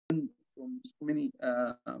from so many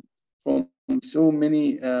from so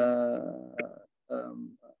many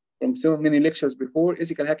um, from so many lectures before.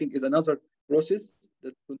 Ethical hacking is another process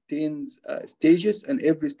that contains stages, and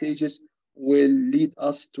every stages will lead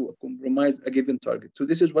us to compromise a given target. So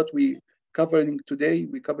this is what we covering today.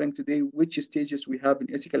 We're covering today which stages we have in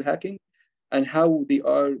ethical hacking and how they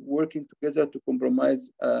are working together to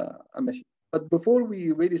compromise a machine. But before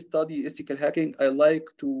we really study ethical hacking, I like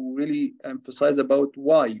to really emphasize about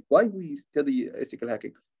why we study ethical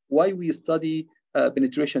hacking, why we study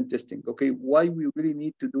penetration testing, okay, why we really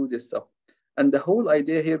need to do this stuff. And the whole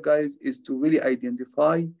idea here, guys, is to really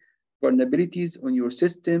identify vulnerabilities on your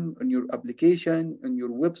system, on your application, on your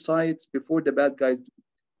websites before the bad guys do.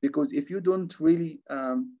 Because if you don't really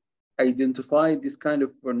identify this kind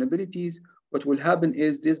of vulnerabilities, what will happen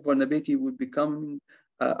is this vulnerability will become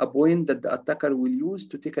a point that the attacker will use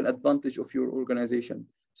to take an advantage of your organization.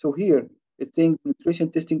 So here, it's saying penetration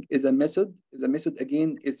testing is a method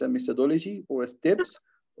again, is a methodology or a steps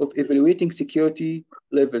of evaluating security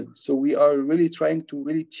level. So we are really trying to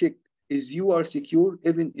really check is you are secure,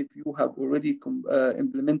 even if you have already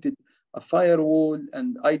implemented a firewall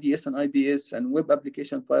and IDS and IPS and web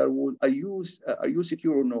application firewall. Are you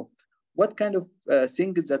secure or no? What kind of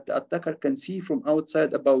things that the attacker can see from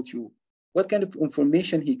outside about you? What kind of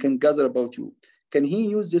information he can gather about you? Can he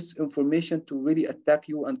use this information to really attack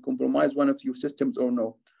you and compromise one of your systems or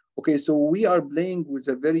no? Okay, so we are playing with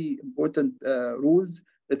a very important rules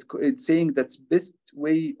that's it's saying that's best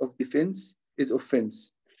way of defense is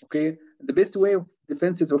offense. Okay, the best way of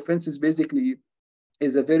defense is offense is basically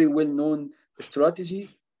is a very well-known strategy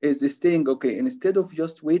is staying okay instead of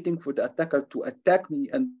just waiting for the attacker to attack me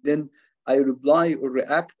and then I reply or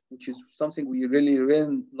react, which is something we really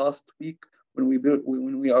ran last week when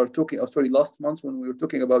we are talking, oh, sorry, last month when we were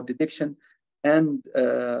talking about detection and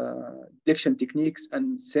detection techniques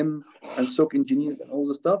and SIM and SOC engineers and all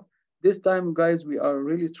the stuff. This time, guys, we are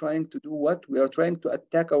really trying to do what? We are trying to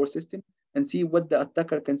attack our system and see what the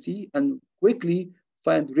attacker can see and quickly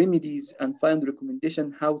find remedies and find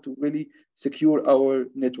recommendation how to really secure our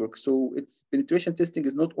network. So it's penetration testing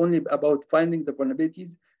is not only about finding the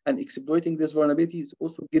vulnerabilities and exploiting this vulnerability, it's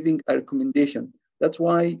also giving a recommendation. That's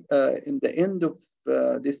why in the end of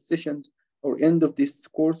this session or end of this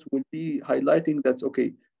course will be highlighting that,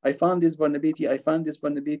 okay, I found this vulnerability, I found this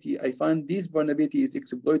vulnerability, I find this vulnerability is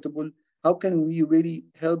exploitable. How can we really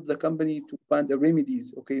help the company to find the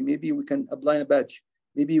remedies? Okay, maybe we can apply a patch.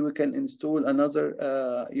 Maybe we can install another,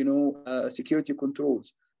 security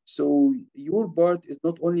controls. So your part is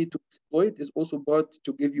not only to exploit, it's also part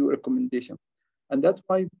to give you a recommendation. And that's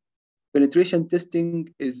why penetration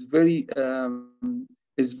testing is very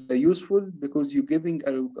useful because you're giving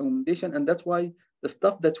a recommendation, and that's why the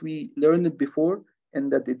stuff that we learned before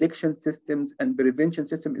and the detection systems and prevention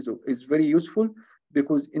system is very useful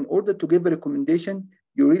because in order to give a recommendation,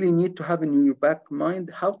 you really need to have in your back mind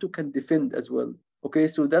how to can defend as well. Okay,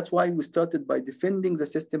 so that's why we started by defending the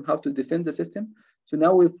system, how to defend the system. So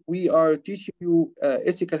now if we are teaching you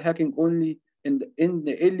ethical hacking only in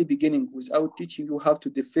the early beginning without teaching you how to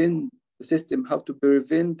defend the system, how to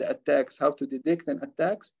prevent the attacks, how to detect an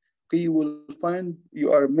attacks, okay, you will find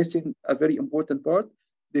you are missing a very important part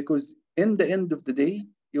because in the end of the day,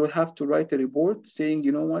 you will have to write a report saying,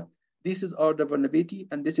 you know what, this is our vulnerability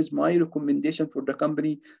and this is my recommendation for the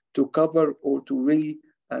company to cover or to really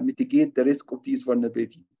mitigate the risk of these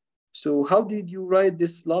vulnerability. So how did you write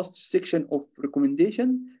this last section of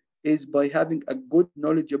recommendation? Is by having a good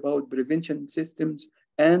knowledge about prevention systems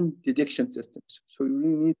and detection systems. So you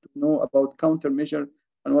really need to know about countermeasure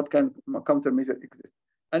and what kind of countermeasure exists.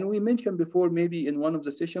 And we mentioned before, maybe in one of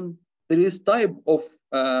the sessions, there is type of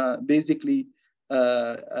basically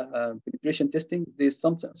penetration testing. There's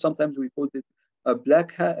sometimes we call it a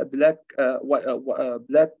black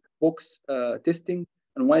box testing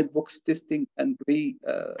and white box testing and gray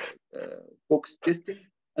box testing.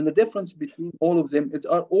 And the difference between all of them is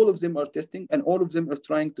all of them are testing and all of them are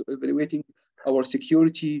trying to evaluating our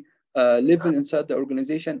security level inside the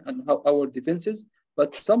organization and how our defenses.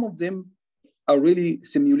 But some of them are really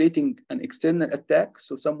simulating an external attack.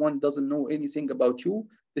 So someone doesn't know anything about you.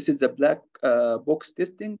 This is a black box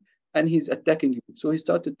testing and he's attacking you. So he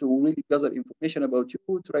started to really gather information about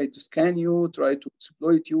you, try to scan you, try to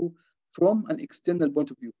exploit you from an external point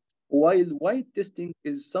of view. While white testing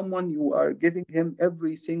is someone you are giving him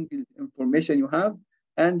every single information you have,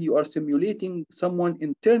 and you are simulating someone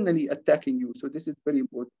internally attacking you. So this is very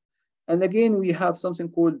important. And again, we have something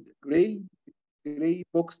called gray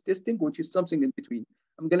box testing, which is something in between.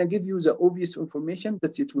 I'm gonna give you the obvious information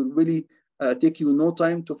that it will really take you no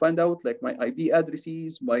time to find out, like my IP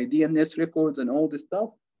addresses, my DNS records, and all this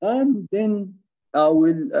stuff. and then I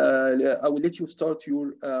will let you start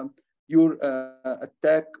your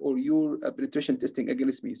attack or your penetration testing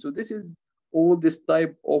against me. So this is all this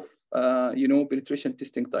type of penetration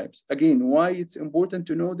testing types. Again, why it's important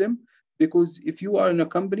to know them? Because if you are in a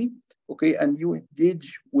company, okay, and you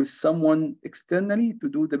engage with someone externally to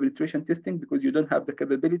do the penetration testing because you don't have the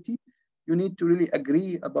capability, you need to really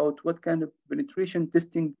agree about what kind of penetration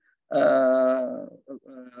testing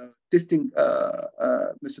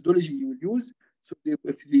methodology you will use. So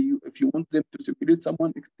if you want them to simulate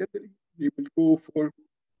someone externally, they will go for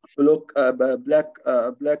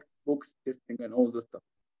black box testing and all this stuff.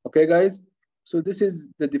 Okay, guys. So this is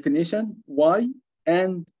the definition: why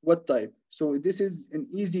and what type. So this is an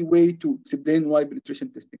easy way to explain why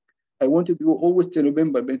penetration testing. I wanted you always to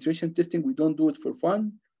remember penetration testing. We don't do it for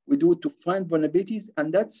fun. We do it to find vulnerabilities,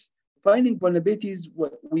 and that's finding vulnerabilities.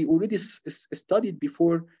 What we already studied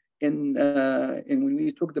before in when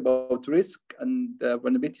we talked about risk and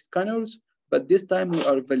vulnerability scanners. But this time we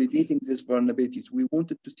are validating these vulnerabilities. We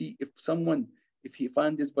wanted to see if someone, if he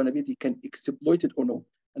finds this vulnerability, can exploit it or no.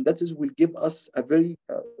 And that is will give us a very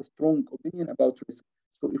strong opinion about risk.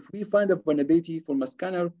 So if we find a vulnerability from a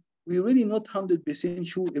scanner, we're really not 100%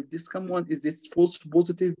 sure if this someone is this false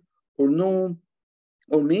positive or no,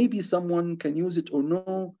 or maybe someone can use it or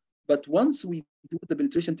no. But once we do the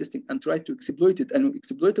penetration testing and try to exploit it and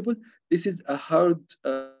exploitable, this is a hard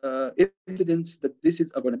evidence that this is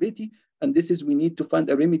a vulnerability, and this is we need to find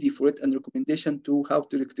a remedy for it and recommendation to how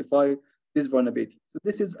to rectify this vulnerability. So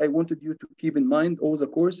this is I wanted you to keep in mind all the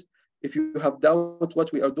course. If you have doubt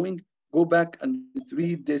what we are doing, go back and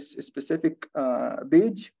read this specific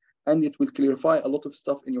page, and it will clarify a lot of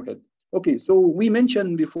stuff in your head. Okay, so we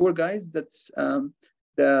mentioned before, guys, that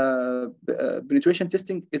the penetration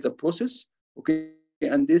testing is a process, okay?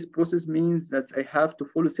 And this process means that I have to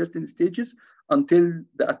follow certain stages until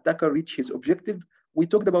the attacker reach his objective. We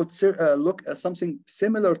talked about something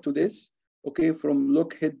similar to this, okay, from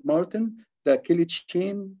Lockheed Martin, the kill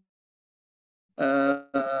chain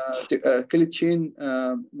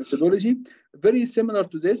methodology. Very similar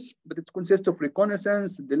to this, but it consists of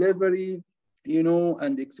reconnaissance, delivery,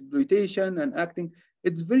 and exploitation and acting.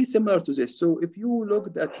 It's very similar to this. So if you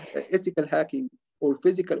looked at ethical hacking or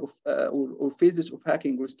physical or phases of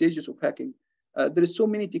hacking or stages of hacking, there is so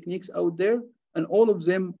many techniques out there, and all of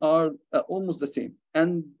them are almost the same.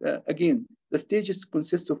 And again, the stages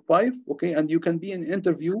consist of 5, okay? And you can be in an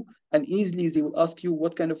interview and easily they will ask you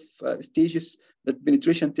what kind of stages that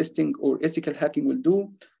penetration testing or ethical hacking will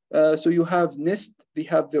do. So you have NIST, they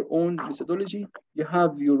have their own methodology. You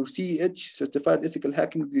have your CEH, Certified Ethical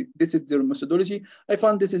Hacking, this is their methodology. I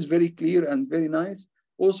found this is very clear and very nice.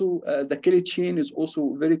 Also, the kill chain is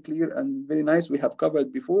also very clear and very nice. We have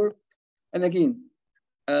covered before. And again,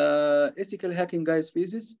 ethical hacking, guys,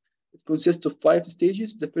 phases. It consists of 5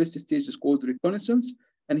 stages. The first stage is called reconnaissance.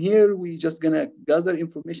 And here we just gonna gather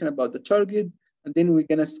information about the target, and then we're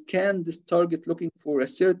gonna scan this target looking for a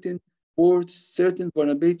certain ports, certain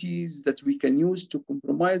vulnerabilities that we can use to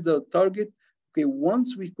compromise the target. Okay,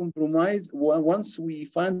 once we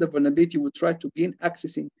find the vulnerability, we try to gain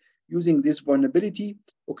accessing using this vulnerability.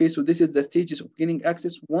 Okay, so this is the stages of gaining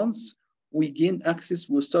access. Once we gain access,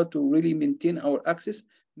 we'll start to really maintain our access,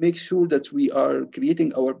 make sure that we are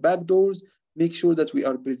creating our backdoors, make sure that we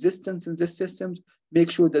are persistent in these systems, make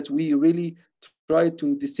sure that we really try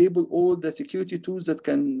to disable all the security tools that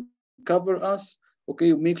can cover us.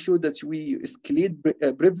 Okay, make sure that we escalate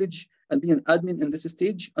privilege and be an admin in this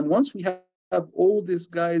stage. And once we have all these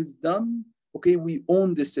guys done, okay, we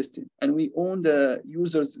own this system and we own the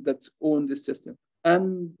users that own this system.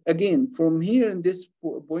 And again, from here in this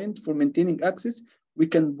point for maintaining access, we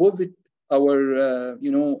can pivot our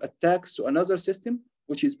attacks to another system,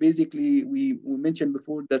 which is basically we mentioned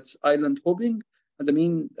before, that's island hopping. And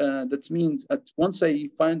that means that once I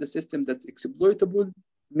find a system that's exploitable,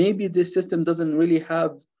 maybe this system doesn't really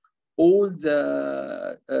have all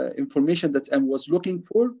the information that I was looking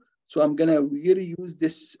for. So I'm gonna really use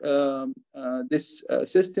this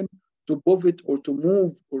system to pivot or to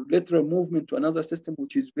move or lateral movement to another system,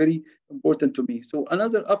 which is very important to me. So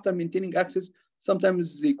another, after maintaining access,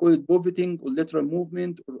 sometimes they call it pivoting or lateral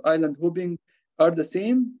movement or island hopping are the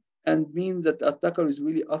same, and means that the attacker is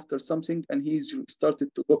really after something and he's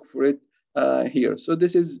started to look for it here. So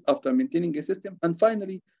this is after maintaining a system. And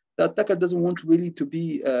finally, the attacker doesn't want really to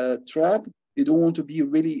be tracked. They don't want to be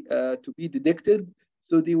really to be detected.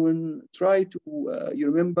 So they will try to, you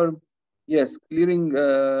remember, yes, clearing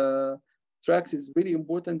tracks is really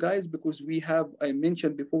important, guys, because we have, I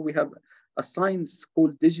mentioned before, we have a science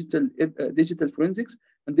called digital forensics.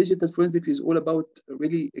 And digital forensics is all about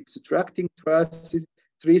really extracting traces,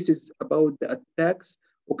 traces about the attacks.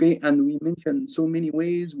 Okay, and we mentioned so many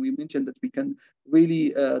ways. We mentioned that we can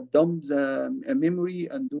really dump the memory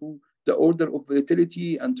and do the order of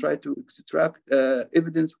volatility and try to extract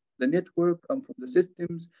evidence from the network and from the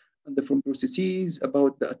systems and from processes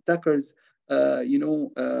about the attackers,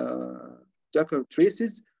 attacker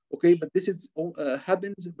traces. Okay, but this is all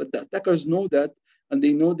happens, but the attackers know that, and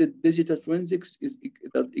they know that digital forensics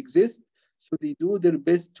does exist. So they do their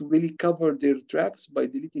best to really cover their tracks by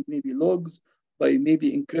deleting maybe logs, by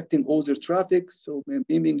maybe encrypting all their traffic. So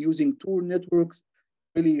maybe using Tor networks,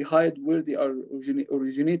 really hide where they are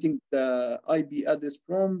originating the IP address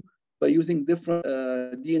from, by using different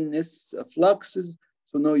DNS fluxes.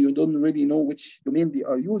 So now you don't really know which domain they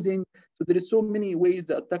are using. So there is so many ways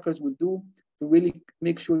that attackers will do to really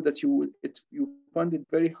make sure that you find it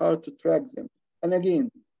very hard to track them. And again,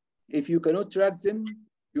 if you cannot track them,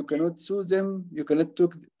 you cannot sue them, you cannot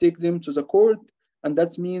take them to the court, and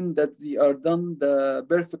that means that they are done the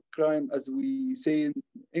perfect crime, as we say in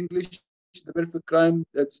English, the perfect crime.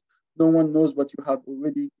 That's no one knows what you have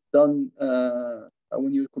already done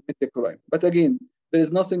when you commit the crime. But again, there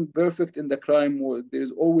is nothing perfect in the crime, or there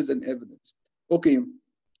is always an evidence. Okay,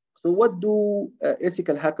 so what do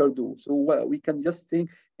ethical hackers do? So we can just think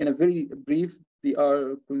in a very brief.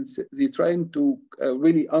 They're trying to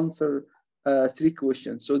really answer three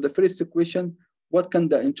questions. So the first question: what can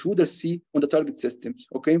the intruder see on the target systems?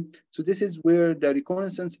 Okay, so this is where the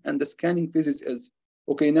reconnaissance and the scanning phases is.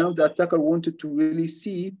 Okay, now the attacker wanted to really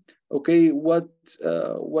see, okay, what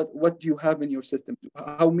do you have in your system?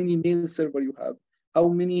 How many mail server you have? How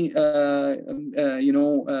many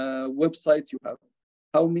websites you have?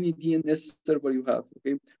 How many DNS server you have?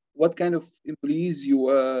 Okay, what kind of employees you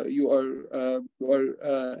have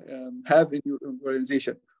in your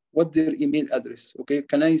organization? What their email address? Okay,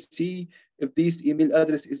 can I see if this email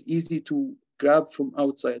address is easy to grab from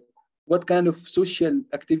outside? What kind of social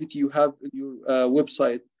activity you have in your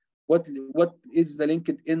website? What is the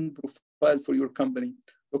LinkedIn profile for your company?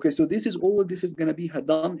 Okay, so this is going to be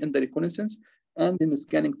done in the reconnaissance and in the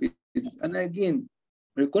scanning phases. And again,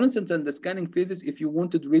 reconnaissance and the scanning phases, if you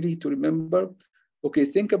wanted really to remember, okay,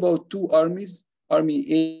 think about two armies,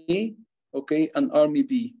 Army A, okay, and Army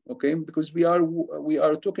B, okay, because we are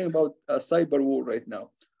talking about a cyber war right now.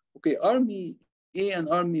 Okay, Army A and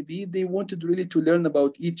Army B, they wanted really to learn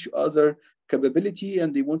about each other capability,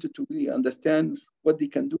 and they wanted to really understand what they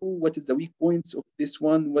can do, what is the weak points of this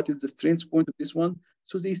one, what is the strength point of this one.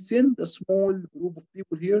 So they send a small group of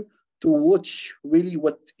people here to watch really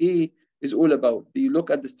what A is all about. They look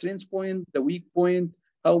at the strength point, the weak point,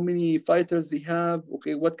 how many fighters they have,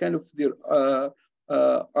 okay, what kind of their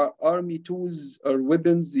army tools or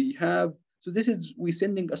weapons they have. So this is, we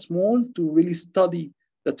sending a small to really study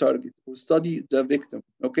the target or study the victim,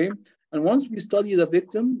 okay? And once we study the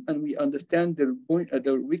victim and we understand their point,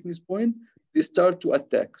 their weakness point, they start to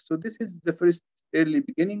attack. So this is the first early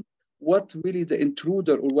beginning, what really the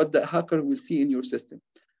intruder or what the hacker will see in your system.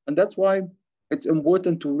 And that's why it's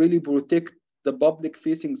important to really protect the public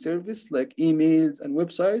facing service like emails and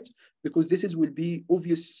websites, because this will be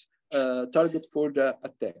obvious target for the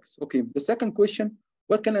attacks. Okay, the second question,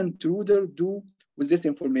 what can an intruder do with this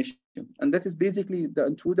information? And that is basically the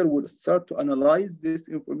intruder will start to analyze this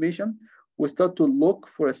information, will start to look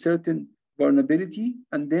for a certain vulnerability,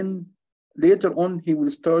 and then later on he will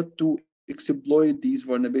start to exploit these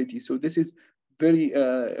vulnerabilities. So this is very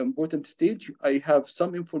important stage. I have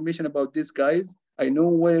some information about these guys. I know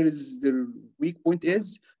where is their weak point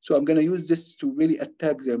is, so I'm going to use this to really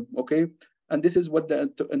attack them, okay? And this is what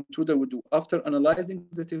the intruder will do. After analyzing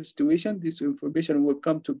the situation, this information will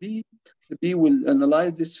come to B. The B will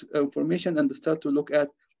analyze this information and start to look at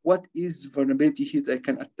what is vulnerability here I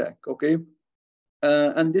can attack, okay?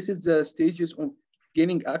 And this is the stages of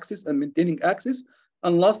gaining access and maintaining access.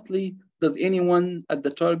 And lastly, does anyone at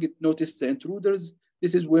the target notice the intruders?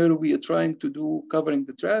 This is where we are trying to do covering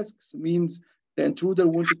the tracks. Means the intruder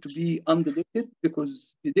wanted to be undetected,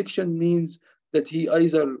 because detection means that he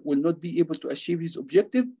either will not be able to achieve his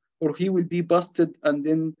objective, or he will be busted, and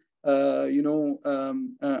then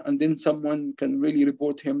and then someone can really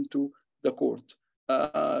report him to the court.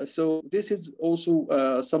 So this is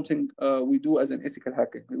also something we do as an ethical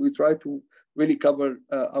hacking. We try to really cover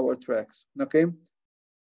our tracks. Okay.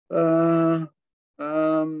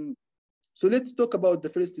 So let's talk about the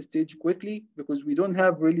first stage quickly, because we don't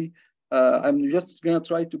have really. I'm just gonna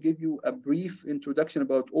try to give you a brief introduction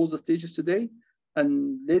about all the stages today,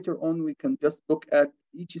 and later on we can just look at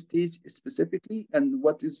each stage specifically and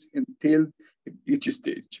what is entailed in each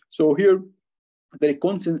stage. So here, the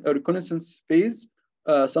reconnaissance phase,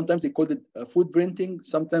 Sometimes they call it footprinting.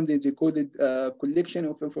 Sometimes they call it collection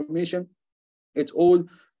of information. It all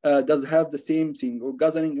does have the same thing, or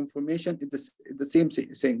gathering information is the same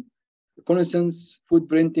thing. Reconnaissance,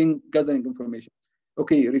 footprinting, gathering information.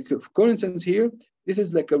 Okay, reconnaissance here, this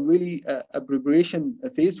is like a really a preparation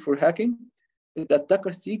phase for hacking. The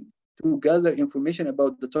attacker seek to gather information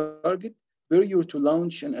about the target prior to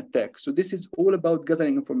launch an attack. So this is all about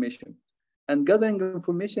gathering information. And gathering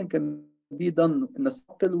information can be done in a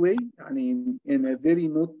subtle way, in a very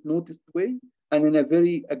noticed way, and in a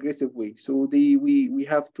very aggressive way. So we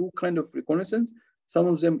have two kind of reconnaissance. Some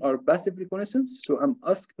of them are passive reconnaissance. So I'm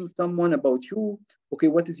asking someone about you, okay,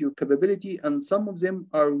 what is your capability? And some of them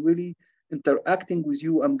are really interacting with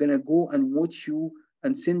you. I'm gonna go and watch you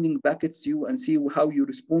and sending packets to you and see how you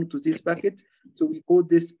respond to these packets. So we call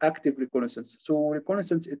this active reconnaissance. So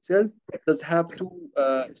reconnaissance itself does have two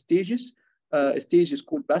stages. A stage is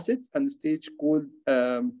called passive and a stage called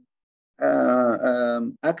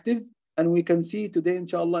active. And we can see today,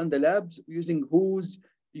 inshallah, in the labs using who's,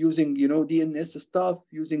 using DNS stuff,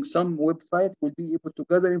 using some website, will be able to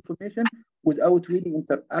gather information without really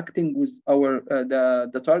interacting with our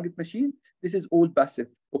the target machine. This is all passive.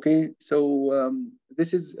 Okay, so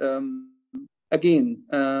this is again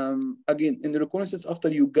in the reconnaissance, after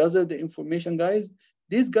you gather the information, guys,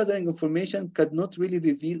 this gathering information cannot really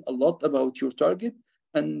reveal a lot about your target,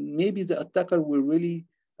 and maybe the attacker will really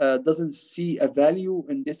doesn't see a value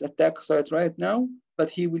in this attack site right now, but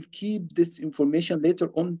he will keep this information later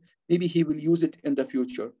on. Maybe he will use it in the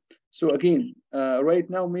future. So again, right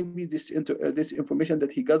now, maybe this information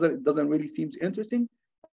that he gathered, it doesn't really seem interesting,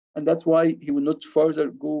 and that's why he will not further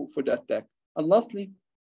go for the attack. And lastly,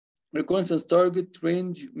 reconnaissance target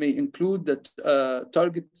range may include that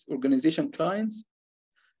target organization clients,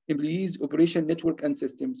 employees, operation network, and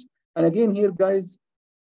systems. And again, here, guys,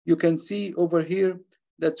 you can see over here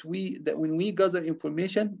that when we gather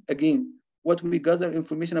information, again, what we gather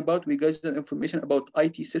information about, we gather information about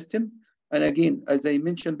IT system. And again, as I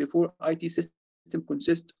mentioned before, IT system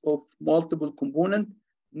consists of multiple component,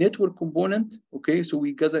 network component, okay? So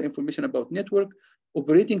we gather information about network,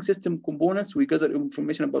 operating system components, we gather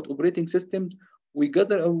information about operating systems, we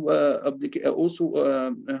gather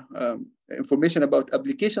also information about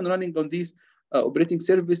application running on these operating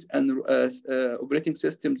service and operating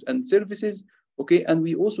systems and services. Okay, and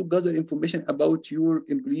we also gather information about your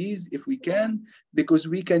employees if we can, because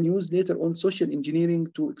we can use later on social engineering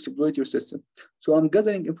to exploit your system. So I'm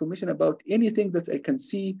gathering information about anything that I can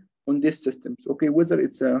see on these systems, okay, whether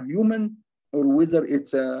it's a human or whether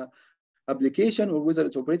it's a application or whether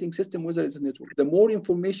it's operating system, whether it's a network. The more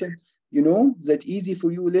information you know, that easy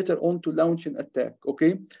for you later on to launch an attack,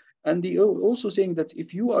 okay? And they are also saying that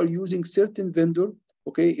if you are using certain vendor,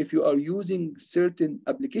 okay, if you are using certain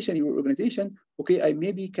application in your organization, okay, I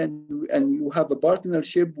maybe can, and you have a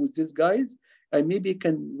partnership with these guys, I maybe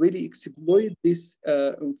can really exploit this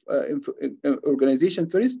organization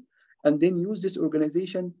first, and then use this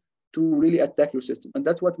organization to really attack your system. And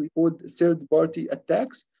that's what we call third-party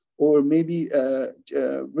attacks, or maybe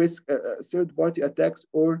risk third-party attacks,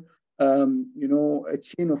 or a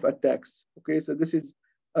chain of attacks. Okay, so this is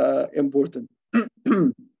important.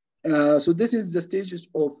 So this is the stages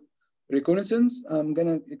of reconnaissance. I'm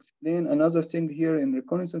gonna explain another thing here in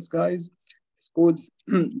reconnaissance, guys. It's called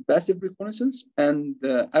passive reconnaissance and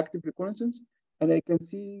active reconnaissance. And I can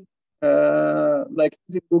see, like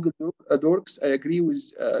using Google Docs, I agree with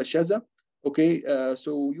Shaza. Okay,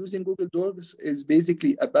 so using Google Docs is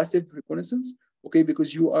basically a passive reconnaissance. Okay,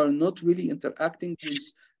 because you are not really interacting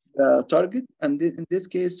with target, and in this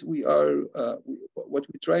case, we are what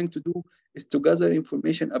we're trying to do is to gather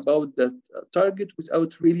information about that target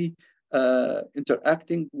without really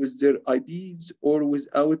interacting with their IPs or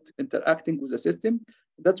without interacting with the system.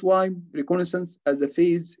 That's why reconnaissance as a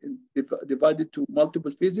phase divided to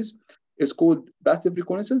multiple phases is called passive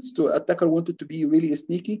reconnaissance. So attacker wanted to be really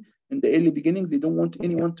sneaky in the early beginnings. They don't want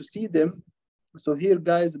anyone to see them. So here,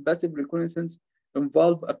 guys, passive reconnaissance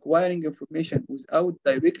involve acquiring information without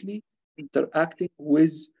directly interacting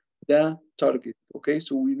with the target. Okay,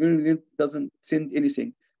 so we really doesn't send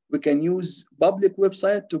anything. We can use public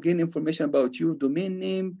website to gain information about your domain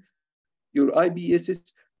name, your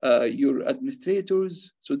IPSs, your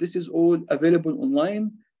administrators. So this is all available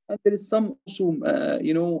online. And there is some also,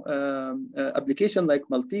 application like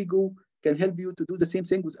Maltego can help you to do the same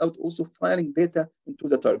thing without also firing data into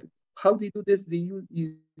the target. How do you do this? They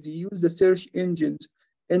use the search engines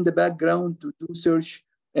in the background to do search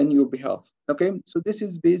on your behalf. Okay, so this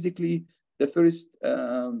is basically the first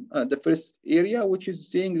area, which is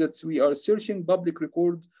saying that we are searching public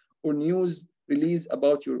records or news release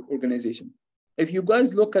about your organization. if you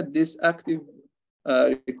guys look at this active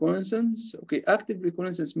reconnaissance, okay, active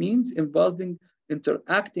reconnaissance means involving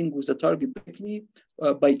interacting with the target directly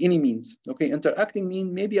by any means. Okay, interacting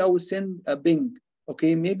means maybe I will send a ping.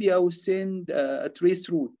 Okay, maybe I will send a trace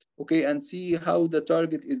route. Okay, and see how the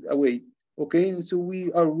target is away. Okay, so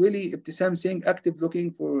we are really Ibtisam saying active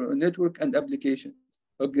looking for network and application.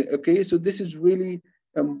 Okay, so this is really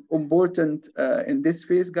important in this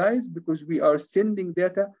phase, guys, because we are sending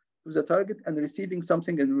data to the target and receiving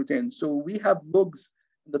something in return. So we have logs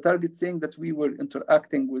in the target saying that we were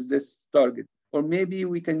interacting with this target. Or maybe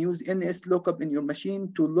we can use NS lookup in your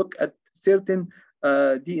machine to look at certain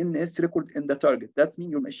DNS record in the target. That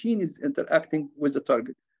means your machine is interacting with the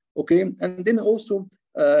target. Okay, and then also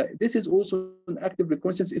this is also an active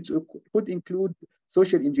reconnaissance. It could include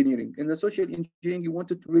social engineering. In the social engineering, you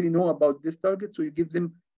wanted to really know about this target, so you give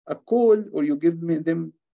them a call or you give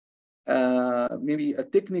them maybe a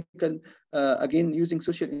technical, again, using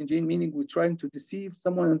social engineering, meaning we're trying to deceive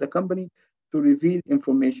someone in the company to reveal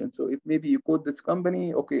information. So if maybe you call this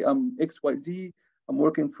company, okay, I'm XYZ, I'm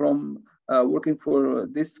working for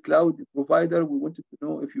this cloud provider. We wanted to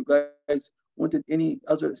know if you guys wanted any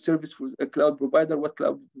other service for a cloud provider, what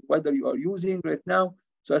cloud provider you are using right now.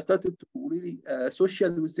 So I started to really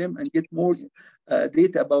social with them and get more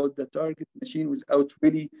data about the target machine without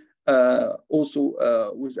really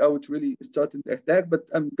without really starting the attack, but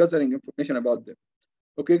I'm gathering information about them.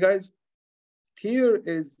 Okay, guys, here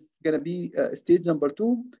is gonna be stage number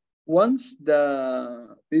 2. Once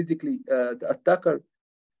basically the attacker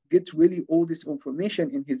gets really all this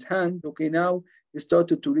information in his hand, okay, now he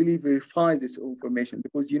started to really verify this information,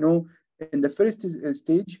 because you know in the first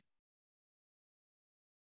stage,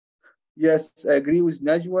 yes, I agree with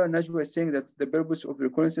Najwa. Najwa is saying that's the purpose of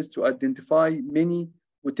reconnaissance, to identify many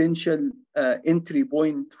potential entry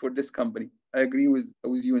point for this company. I agree with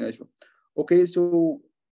you, Najwa. Okay, so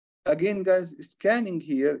again, guys, scanning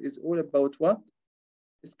here is all about what?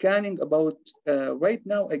 Scanning about, right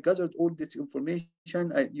now, I gathered all this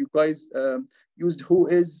information. You guys used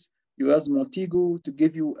Whois, you used Maltego to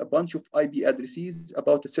give you a bunch of IP addresses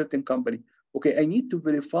about a certain company. Okay, I need to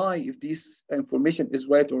verify if this information is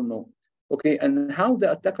right or no. Okay, and how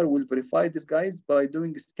the attacker will verify this, guys? By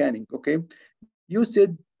doing scanning. Okay, you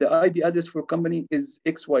said the IP address for company is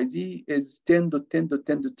XYZ is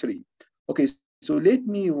 10.10.10.3. Okay, so let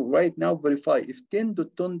me right now verify if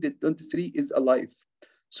 10.10.3 is alive.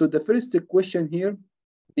 So the first question here,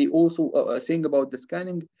 they also saying about the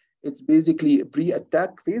scanning, it's basically a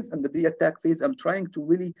pre-attack phase. And the pre-attack phase, I'm trying to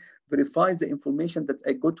really verify the information that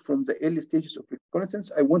I got from the early stages of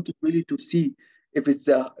reconnaissance. I wanted really to see if it's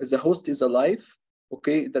the host is alive,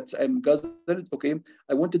 okay, that I'm gathered, okay.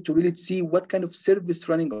 I wanted to really see what kind of service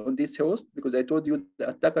running on this host, because I told you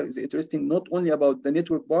the attacker is interesting not only about the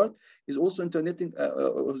network part, is also interesting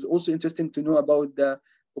to know about the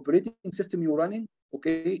operating system you're running,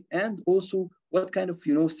 okay, and also what kind of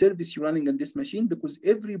service you're running on this machine, because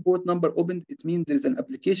every port number opened, it means there's an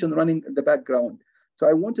application running in the background. So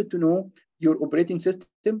I wanted to know your operating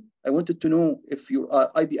system. I wanted to know if your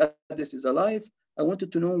IP address is alive. I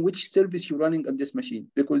wanted to know which service you're running on this machine,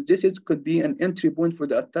 because could be an entry point for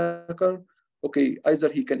the attacker. Okay, either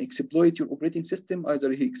he can exploit your operating system,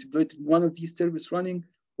 either he exploited one of these services running,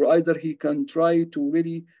 or either he can try to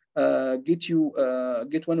really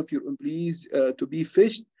get one of your employees to be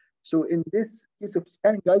phished. So in this case of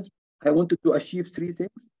scanning, guys, I wanted to achieve 3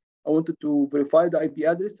 things. I wanted to verify the IP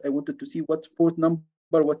address. I wanted to see what port number,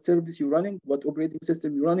 what service you're running, what operating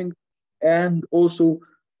system you're running, and also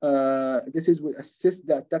this will assist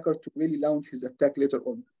the attacker to really launch his attack later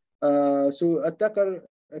on. So attacker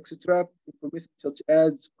extract information such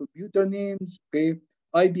as computer names, okay,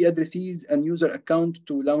 IP addresses, and user account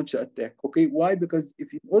to launch the attack. Okay, why? Because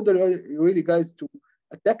if in order really, guys, to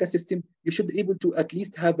attack a system, you should be able to at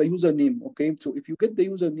least have a username. Okay, so if you get the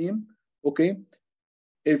username, okay,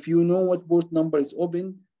 if you know what port number is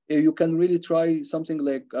open, you can really try something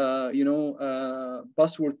like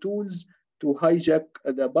password tools to hijack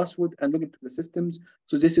the password and log into the systems.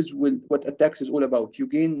 So this is what attacks is all about. You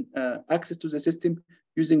gain access to the system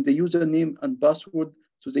using the username and password.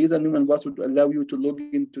 So the username and password will allow you to log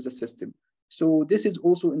into the system. So this is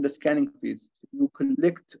also in the scanning phase. You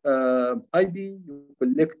collect IP, you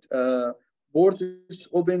collect ports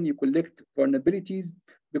open, you collect vulnerabilities,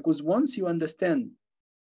 because once you understand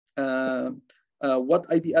what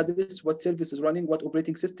IP address, what service is running, what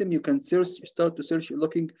operating system, you can start to search,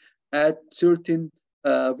 looking at certain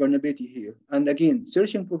vulnerability here. And again,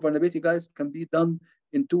 searching for vulnerability, guys, can be done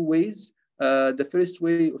in 2 ways. the first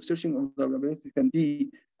way of searching on the vulnerability can be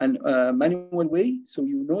an manual way. So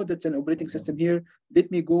you know that's an operating system here. Let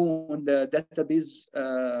me go on the database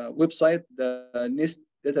website, the NIST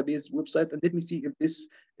database website, and let me see if this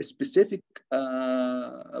specific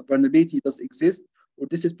vulnerability does exist, or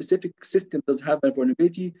this specific system does have a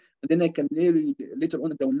vulnerability. And then I can later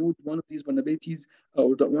on download one of these vulnerabilities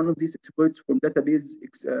or one of these exploits from database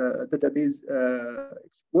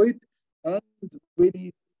exploit and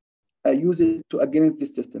really use it to against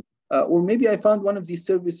this system. Or maybe I found one of these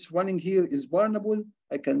services running here is vulnerable.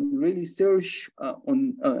 I can really search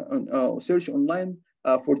search online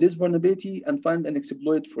for this vulnerability and find an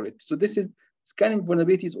exploit for it. So this is scanning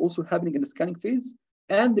vulnerability is also happening in the scanning phase.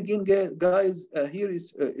 And again, guys, here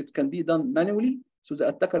is it can be done manually. So the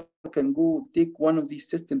attacker can go take one of these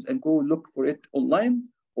systems and go look for it online,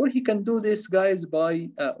 or he can do this, guys, by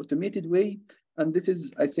automated way. And this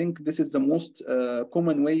is, I think, this is the most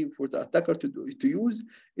common way for the attacker to use.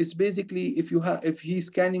 Is basically if he's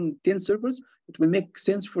scanning 10 servers, it will make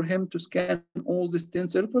sense for him to scan all these 10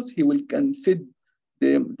 servers. He can feed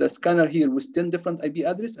the scanner here with 10 different IP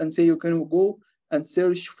address and say you can go and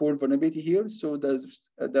search for vulnerability here. So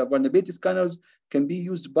the vulnerability scanners can be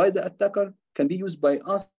used by the attacker, can be used by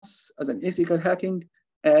us as an ethical hacking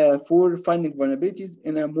for finding vulnerabilities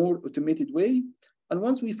in a more automated way. And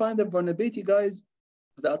once we find a vulnerability, guys,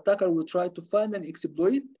 the attacker will try to find an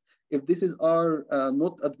exploit. If this is our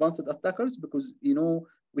not advanced attackers, because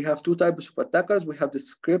we have two types of attackers. We have the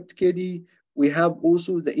script kiddie. We have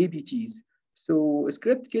also the APTs. So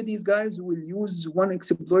script kiddies, guys, will use one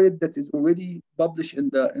exploit that is already published in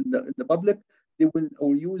the public. They will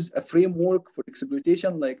or use a framework for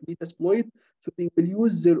exploitation like Metasploit. So they will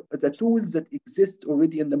use the tools that exist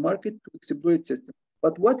already in the market to exploit system.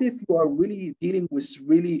 But what if you are really dealing with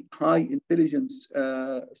really high intelligence,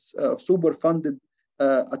 super funded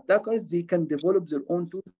attackers? They can develop their own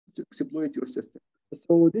tools to exploit your system.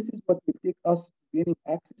 So this is what will take us gaining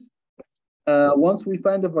access. Once we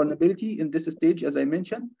find a vulnerability in this stage, as I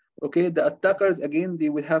mentioned, okay, the attackers, again, they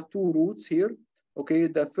will have two routes here. Okay,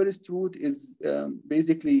 the first route is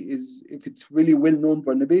basically if it's really well-known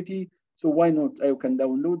vulnerability, so why not? I can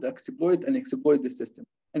download, exploit, and exploit the system.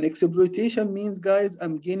 And exploitation means, guys,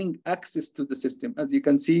 I'm gaining access to the system. As you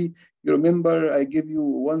can see, you remember I gave you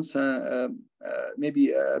once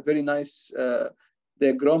maybe a very nice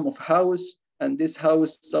diagram of house, and this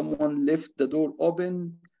house, someone left the door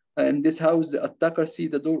open, and this house, the attacker see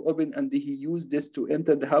the door open, and he used this to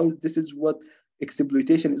enter the house. This is what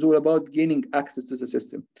exploitation is all about, gaining access to the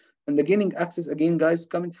system. And the gaining access, again, guys,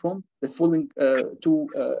 coming from the following two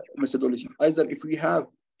methodology. Either if we have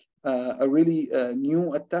a really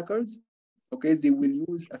new attackers, okay, they will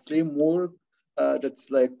use a framework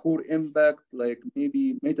that's like Core Impact, like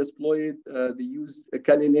maybe Metasploit. They use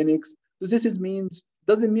Kali Linux. So this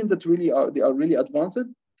doesn't mean that they are really advanced,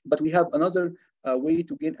 but we have another way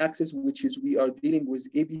to gain access, which is we are dealing with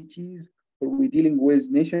APTs, or we're dealing with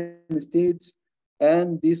nation states,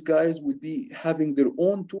 and these guys will be having their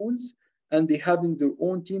own tools, and they having their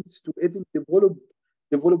own teams to even develop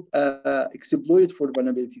exploit for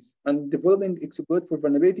vulnerabilities. And developing exploit for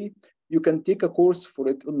vulnerability, you can take a course for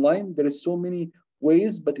it online. There is so many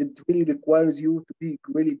ways, but it really requires you to be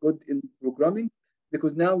really good in programming,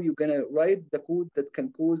 because now you're gonna write the code that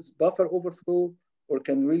can cause buffer overflow, or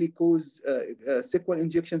can really cause SQL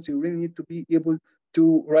injections. You really need to be able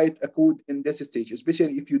to write a code in this stage,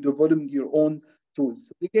 especially if you develop your own tools.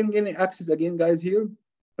 So you can gain access, again, guys, here,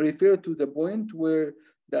 refer to the point where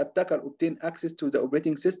the attacker obtain access to the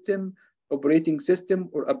operating system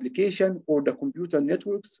or application or the computer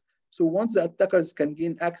networks. So once the attackers can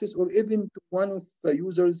gain access, or even to one of the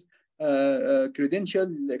users' credential,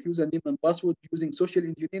 like username and password, using social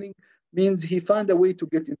engineering, means he found a way to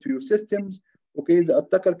get into your systems. Okay, the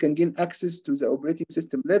attacker can gain access to the operating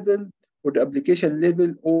system level, or the application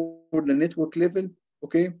level, or the network level.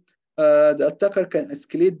 Okay, the attacker can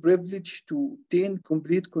escalate privilege to obtain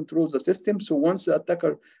complete control of the system. So once the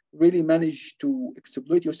attacker really managed to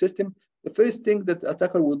exploit your system, the first thing that the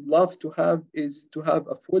attacker would love to have is to have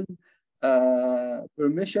a full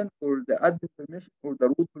permission, or the admin permission, or the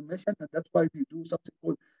root permission, and that's why we do something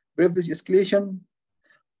called privilege escalation.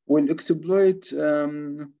 Will exploit,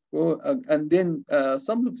 and then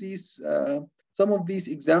some of these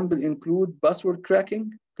examples include password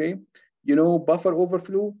cracking. Okay, buffer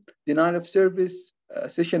overflow, denial of service,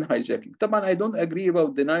 session hijacking. I don't agree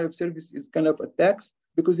about denial of service is kind of attacks,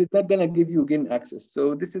 because it's not gonna give you gain access.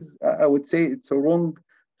 So this is, I would say, it's wrong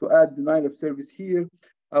to add denial of service here.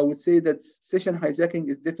 I would say that session hijacking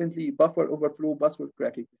is definitely buffer overflow, password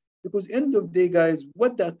cracking. Because end of the day, guys,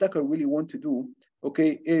 what the attacker really want to do,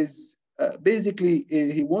 okay, is basically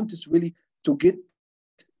he wants really to get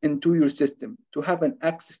into your system, to have an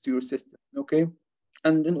access to your system, okay?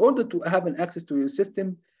 And in order to have an access to your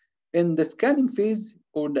system, in the scanning phase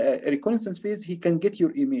or the reconnaissance phase, he can get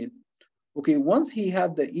your email. Okay, once he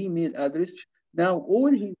have the email address, now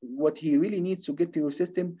what he really needs to get to your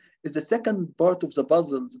system is the second part of the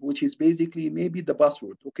puzzle, which is basically maybe the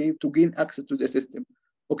password, okay, to gain access to the system.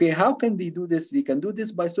 Okay, how can they do this? They can do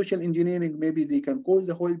this by social engineering. Maybe they can call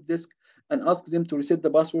the help desk and ask them to reset the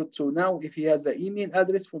password. So now if he has the email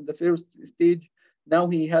address from the first stage, now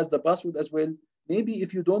he has the password as well. Maybe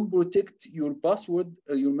if you don't protect your password,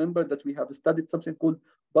 you remember that we have studied something called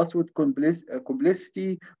password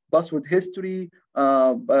complicity, password history,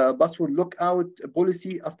 password lookout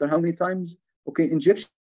policy after how many times. Okay, injection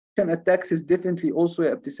attacks is definitely also,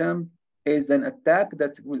 Abtisam, is an attack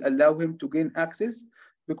that will allow him to gain access,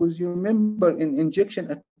 because you remember in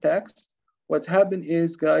injection attacks, what happened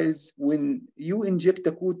is, guys, when you inject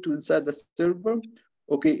a code to inside the server,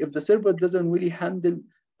 okay, if the server doesn't really handle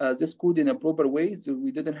this code in a proper way, so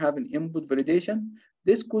we didn't have an input validation,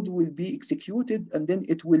 this code will be executed and then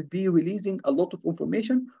it will be releasing a lot of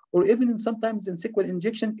information, or even sometimes in SQL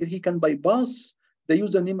injection, he can bypass the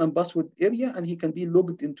username and password area and he can be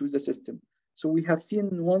logged into the system. So we have seen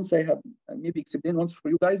once, I have maybe explained once for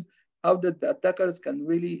you guys, how that the attackers can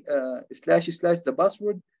really slash the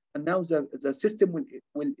password, and now the system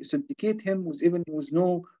will authenticate him with even with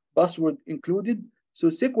no password included. So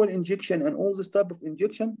SQL injection and all this type of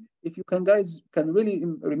injection, if you can guys can really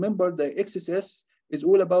remember, the XSS is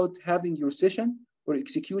all about having your session or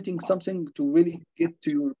executing something to really get to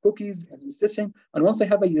your cookies and your session. And once I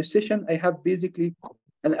have your session, I have basically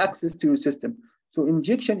an access to your system. So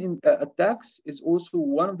injection in attacks is also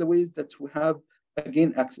one of the ways that we have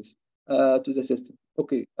again access to the system.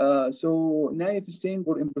 Okay, so Naif is saying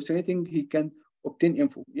or impersonating, he can obtain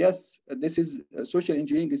info. Yes, this is social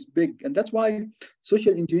engineering is big, and that's why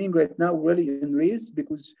social engineering right now really in race,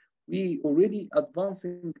 because we already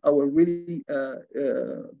advancing our really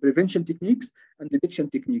prevention techniques and detection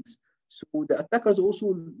techniques. So the attackers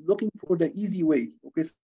also looking for the easy way. Okay,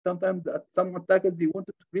 sometimes some attackers, they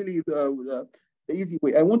wanted really the easy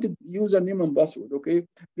way. I wanted username and password. Okay,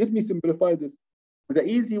 let me simplify this. The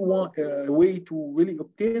easy way to really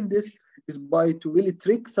obtain this is by to really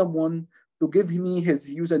trick someone to give me his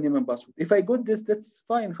username and password. If I got this, that's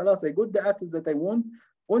fine. Khalas, I got the access that I want.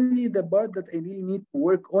 Only the part that I really need to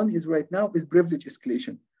work on is right now is privilege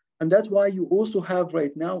escalation. And that's why you also have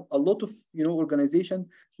right now a lot of organization,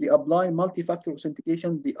 they apply multi-factor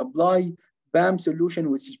authentication, they apply PAM solution,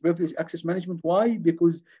 which is privilege access management. Why?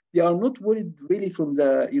 Because they are not worried really from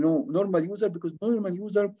the normal user, because normal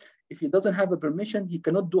user, if he doesn't have a permission, he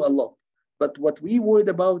cannot do a lot. But what we worried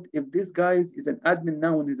about, if this guy is an admin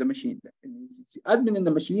now in the machine, admin in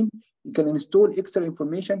the machine, he can install extra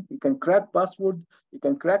information, he can crack password, he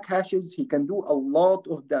can crack hashes, he can do a lot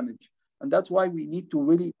of damage. And that's why we need to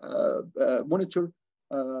really monitor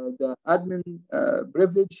the admin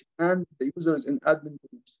privilege and the users in admin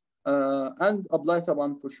groups. And apply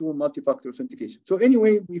one for sure multi-factor authentication. So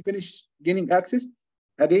anyway, we finished gaining access.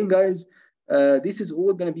 Again, guys, this is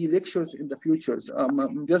all going to be lectures in the futures.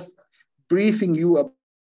 I'm just briefing you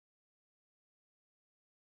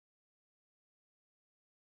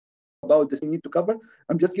about this we need to cover.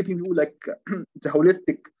 I'm just giving you like the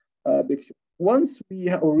holistic picture. Once we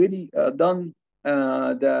have already done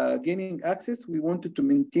the gaining access, we wanted to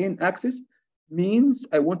maintain access. Means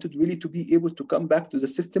I wanted really to be able to come back to the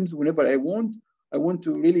systems whenever I want. I want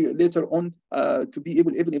to really later on to be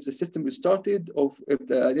able, even if the system is started or if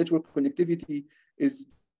the network connectivity is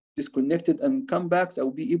disconnected and come back, I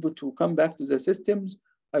will be able to come back to the systems.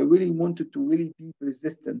 I really wanted to really be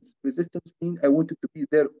resistant. Resistance means I wanted to be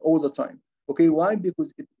there all the time. Okay, why?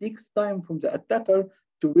 Because it takes time from the attacker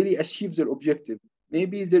to really achieve their objective.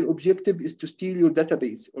 Maybe their objective is to steal your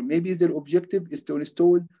database, or maybe their objective is to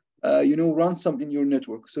install ransom in your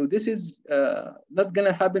network. So this is not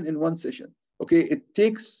gonna happen in one session. Okay, it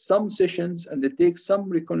takes some sessions and it takes some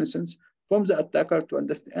reconnaissance from the attacker to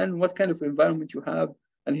understand what kind of environment you have,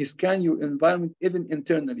 and he scan your environment even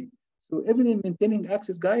internally. So even in maintaining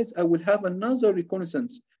access, guys, I will have another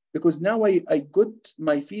reconnaissance, because now I got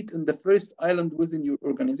my feet in the first island within your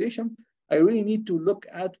organization. I really need to look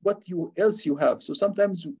at what else you have. So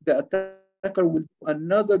sometimes the attacker will do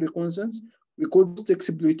another reconnaissance. We call this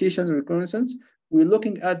exploitation reconnaissance. We're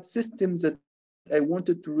looking at systems that I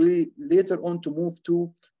wanted to really later on to move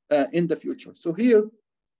to in the future. So here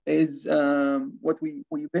is what we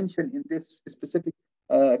mentioned in this specific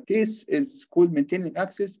case is called maintaining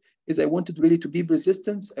access is I wanted really to be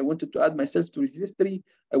persistent. I wanted to add myself to registry.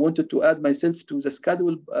 I wanted to add myself to the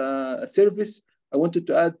schedule service. I wanted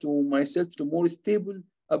to add to myself to more stable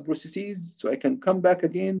processes so I can come back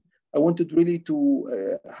again. I wanted really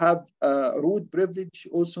to have root privilege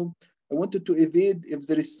also. I wanted to evade if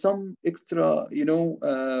there is some extra,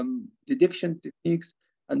 detection techniques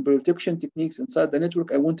and protection techniques inside the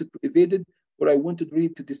network. I wanted to evade it, or I wanted really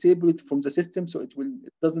to disable it from the system so it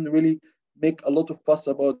doesn't really make a lot of fuss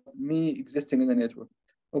about me existing in the network.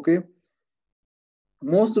 Okay.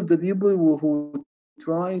 Most of the people who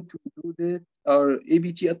try to do that are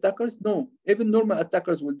APT attackers. No, even normal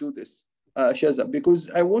attackers will do this, Shaza, because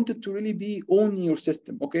I wanted to really be on your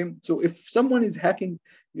system. Okay, so if someone is hacking,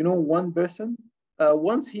 one person,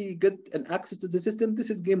 once he get an access to the system, this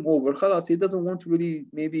is game over. Khalas, he doesn't want to really.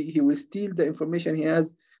 Maybe he will steal the information he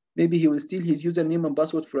has. Maybe he will steal his username and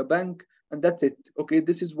password for a bank, and that's it. Okay,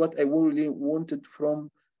 this is what I really wanted from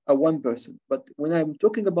a one person. But when I'm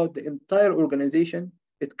talking about the entire organization,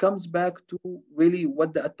 it comes back to really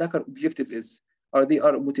what the attacker objective is. Are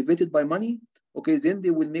motivated by money? Okay, then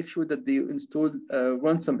they will make sure that they install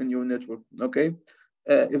ransom in your network. Okay,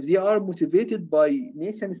 if they are motivated by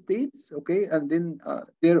nation states, okay, and then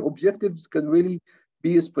their objectives can really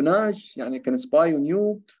be espionage, yani can spy on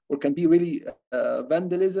you, or can be really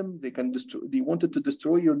vandalism. They can destroy. They wanted to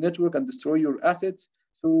destroy your network and destroy your assets.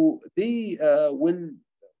 So they will,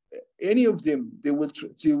 any of them, they will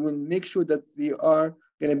make sure that they are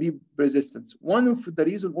going to be persistent. One of the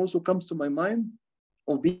reasons also comes to my mind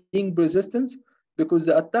of being persistent, because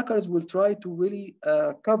the attackers will try to really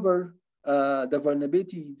cover the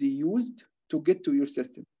vulnerability they used to get to your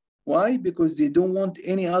system. Why? Because they don't want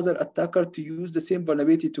any other attacker to use the same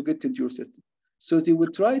vulnerability to get into your system. So they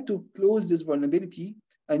will try to close this vulnerability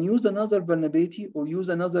and use another vulnerability or use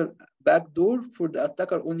another backdoor for the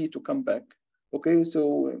attacker only to come back. Okay,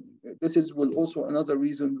 so this is also another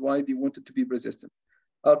reason why they wanted to be persistent.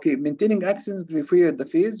 Okay, maintaining access refer the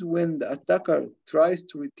phase when the attacker tries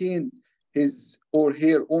to retain his or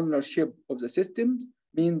her ownership of the systems,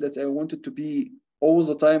 mean that I wanted to be all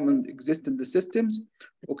the time and exist in the systems.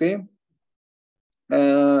 Okay.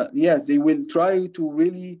 Yes, they will try to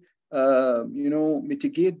really,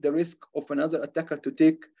 mitigate the risk of another attacker to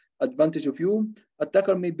take advantage of you.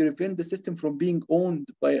 Attacker may prevent the system from being owned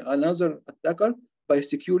by another attacker by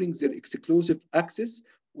securing their exclusive access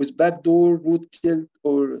with backdoor, rootkit,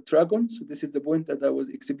 or Tragon. So this is the point that I was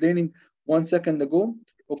explaining 1 second ago.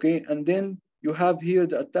 Okay, and then you have here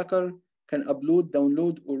the attacker can upload,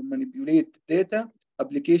 download, or manipulate data,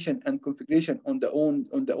 application, and configuration on the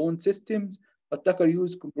own systems. Attacker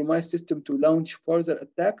use compromised system to launch further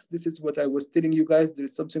attacks. This is what I was telling you guys. There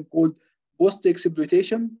is something called post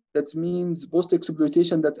exploitation. That means post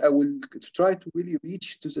exploitation that I will try to really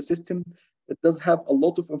reach to the system that does have a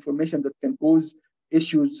lot of information that can cause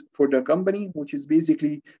issues for the company, which is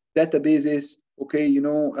basically databases, okay,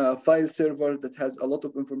 file server that has a lot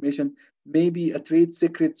of information, maybe a trade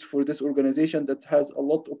secrets for this organization that has a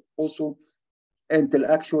lot of also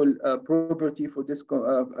intellectual property for this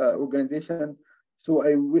organization. So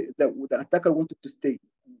the attacker wanted to stay.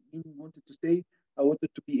 He wanted to stay. I wanted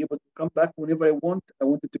to be able to come back whenever I want. I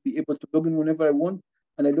wanted to be able to log in whenever I want.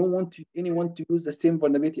 And I don't want anyone to use the same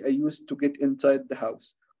vulnerability I used to get inside the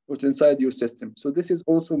house or inside your system. So this is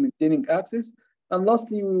also maintaining access. And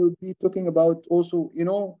lastly, we will be talking about also,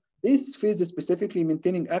 this phase specifically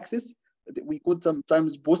maintaining access that we call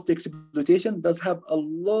sometimes post exploitation does have a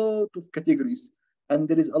lot of categories. And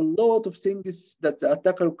there is a lot of things that the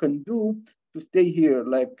attacker can do to stay here,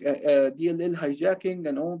 like DLL hijacking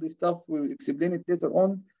and all this stuff. We'll explain it later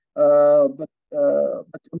on. But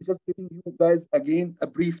I'm just giving you guys, again, a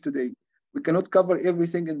brief today. We cannot cover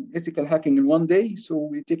everything in ethical hacking in one day, so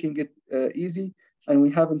we're taking it easy. And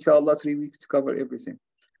we have, inshallah, 3 weeks to cover everything.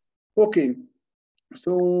 Okay.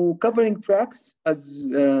 So covering tracks, as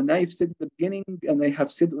Naif said at the beginning, and I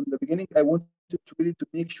have said in the beginning, I wanted to really to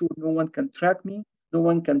make sure no one can track me. No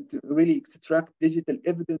one can really extract digital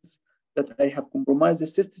evidence that I have compromised the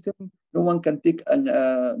system. No one can take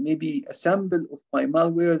maybe a sample of my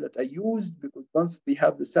malware that I used, because once they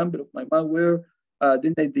have the sample of my malware,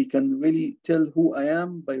 then they can really tell who I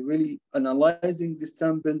am by really analyzing this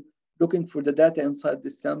sample, looking for the data inside the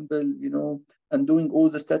sample, and doing all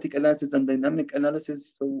the static analysis and dynamic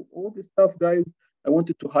analysis. So all this stuff, guys, I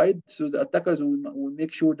wanted to hide. So the attackers will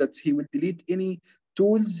make sure that he will delete any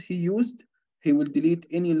tools he used. He will delete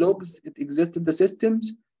any logs that exist in the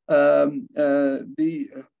systems. Why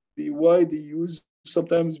they use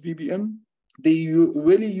sometimes VPN. They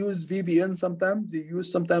really use VPN sometimes. They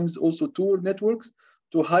use sometimes also Tor networks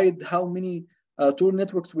to hide how many Tor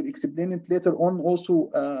networks, will explain it later on also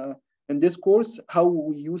in this course, how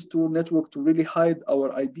we use Tor network to really hide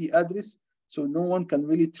our IP address, so no one can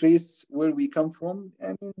really trace where we come from.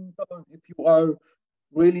 I mean, if you are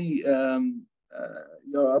really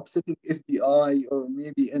you're upsetting FBI or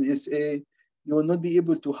maybe NSA, you will not be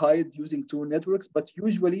able to hide using Tor networks, but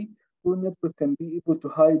usually Tor network can be able to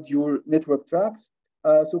hide your network tracks.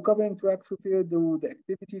 So covering tracks refer to the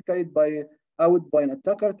activity carried out by an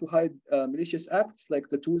attacker to hide malicious acts, like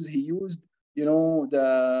the tools he used, you know,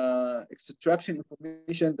 the extraction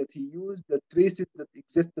information that he used, the traces that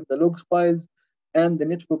exist in the log files, and the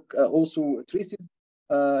network also traces.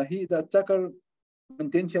 The attacker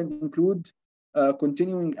intention include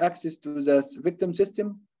continuing access to the victim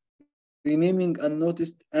system, renaming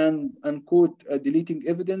unnoticed, and unquote deleting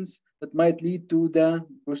evidence that might lead to the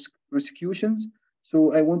prosecutions.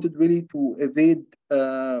 So I wanted really to evade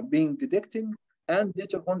being detecting, and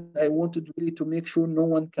later on I wanted really to make sure no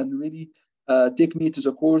one can really take me to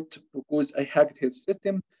the court because I hacked his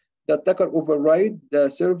system. The attacker override the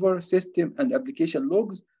server system and application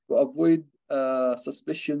logs to avoid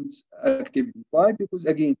suspicions activity. Why? Because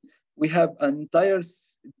again, we have an entire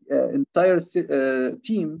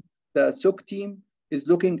team. The SOC team is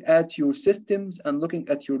looking at your systems and looking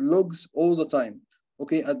at your logs all the time.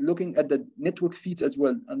 Okay, and looking at the network feeds as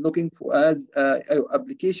well, and looking for as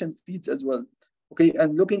application feeds as well. Okay,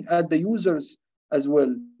 and looking at the users as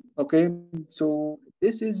well. Okay, so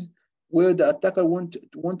this is where the attacker wanted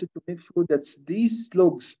to make sure that these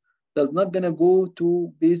logs does not gonna go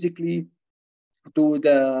to basically to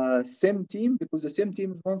the SIEM team, because the SIEM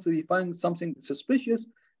team, once they find something suspicious,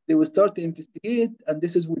 they will start to investigate, and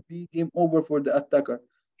this is would be game over for the attacker.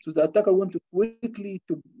 So the attacker want to quickly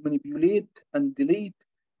to manipulate and delete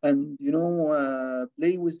and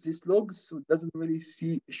play with these logs, so it doesn't really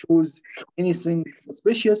shows anything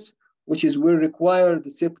suspicious, which is where require the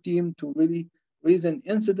SIP team to really raise an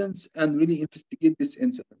incident and really investigate this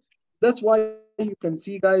incident. That's why you can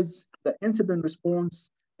see, guys, the incident response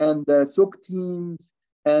and the SOC teams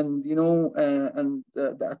and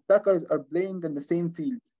the attackers are playing in the same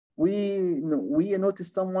field. We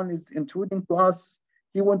noticed someone is intruding to us.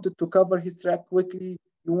 He wanted to cover his track quickly.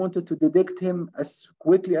 We wanted to detect him as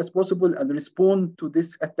quickly as possible and respond to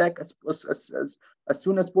this attack as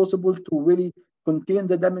soon as possible to really contain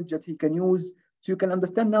the damage that he can use. So you can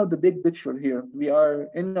understand now the big picture here. We are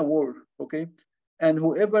in a war, okay? And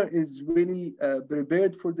whoever is really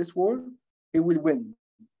prepared for this war, he will win.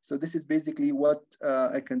 So this is basically what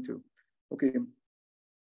I can do. Okay.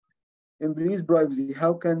 Employees privacy.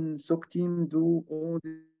 How can SOC team do all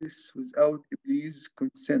this without employees'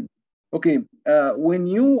 consent? Okay, when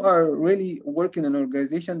you are really working in an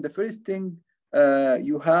organization, the first thing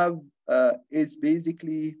you have is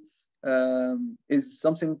basically is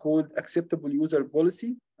something called acceptable user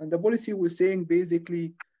policy. And the policy was saying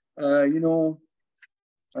basically,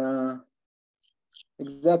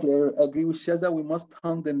 exactly, I agree with Shaza, we must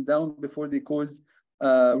hunt them down before they cause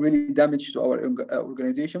really damage to our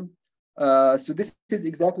organization. So this is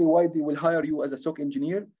exactly why they will hire you as a SOC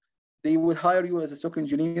engineer. They will hire you as a SOC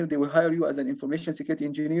engineer. They will hire you as an information security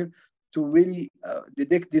engineer to really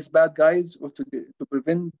detect these bad guys or to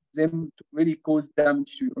prevent them to really cause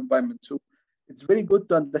damage to your environment. So it's very good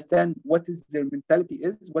to understand what is their mentality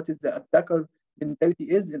is, what is the attacker mentality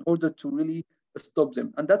is, in order to really stop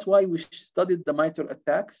them. And that's why we studied the MITRE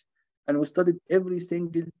attacks, and we studied every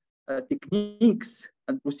single techniques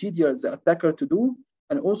and procedures the attacker to do.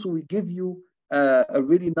 And also we give you a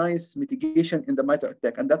really nice mitigation in the MITRE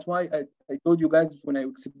attack. And that's why I told you guys when I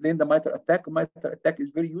explained the MITRE attack is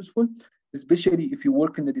very useful, especially if you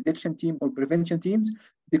work in the detection team or prevention teams,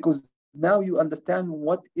 because now you understand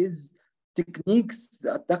what is techniques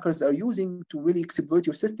the attackers are using to really exploit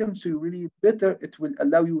your system. So you really it will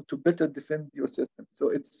allow you to better defend your system.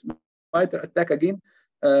 So it's MITRE attack again.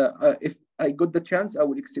 If I got the chance, I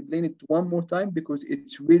will explain it one more time because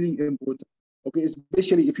it's really important. Okay,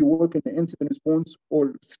 especially if you work in the incident response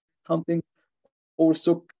or hunting or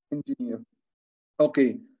SOC engineer.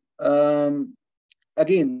 Okay.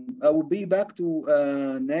 Again, I will be back to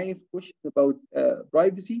Naif question about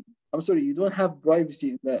privacy. I'm sorry, you don't have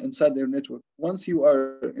privacy inside their network. Once you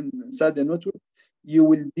are inside the network, you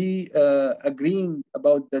will be agreeing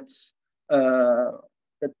about that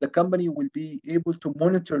that the company will be able to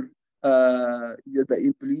monitor the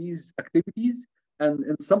employees' activities. And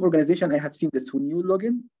in some organization, I have seen this. When you log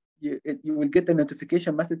in, you will get a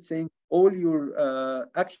notification message saying all your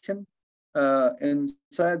action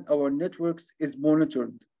inside our networks is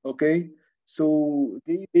monitored. Okay, so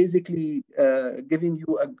they basically giving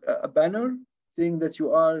you a banner saying that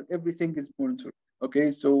everything is monitored.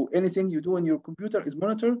 Okay, so anything you do on your computer is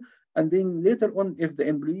monitored, and then later on, if the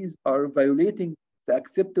employees are violating the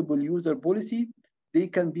acceptable user policy, they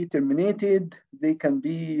can be terminated. They can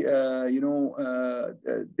be,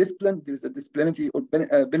 disciplined. There's a disciplinary or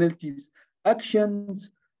penalties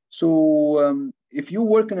actions. So if you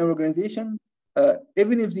work in an organization,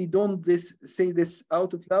 even if they don't say this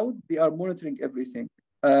out of loud, they are monitoring everything.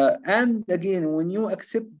 And again, when you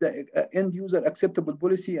accept the end user acceptable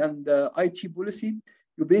policy and the IT policy,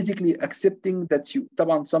 you're basically accepting that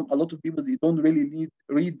a lot of people, they don't really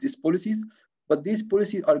read these policies, but these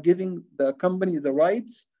policies are giving the company the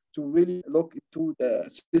rights to really look into the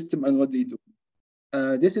system and what they do.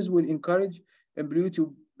 This is will encourage employees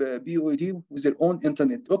to be OED with their own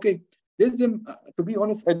internet. Okay, to be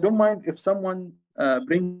honest, I don't mind if someone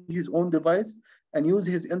bring his own device and use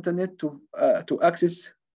his internet to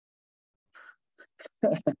access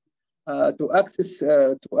to access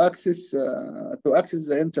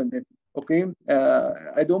the internet. Okay,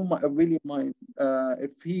 I don't really mind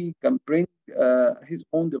if he can bring his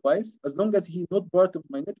own device, as long as he's not part of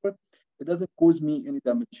my network. It doesn't cause me any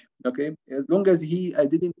damage. Okay, as long as I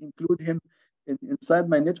didn't include him inside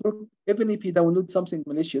my network, even if he downloads something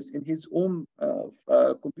malicious in his own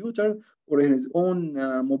computer or in his own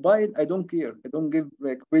mobile, I don't care. I don't give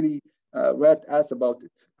like really rat ass about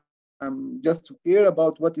it. I'm just care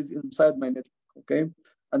about what is inside my network. Okay,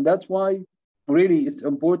 and that's why really it's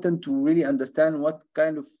important to really understand what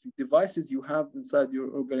kind of devices you have inside your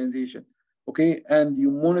organization. Okay, and you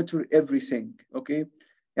monitor everything. Okay,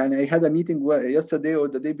 and I had a meeting yesterday or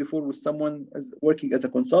the day before with someone working as a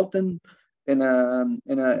consultant in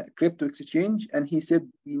a crypto exchange, and he said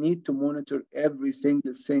we need to monitor every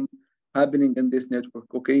single thing happening in this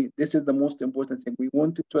network. Okay, this is the most important thing. We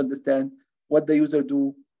wanted to understand what the user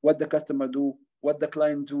do, what the customer do, what the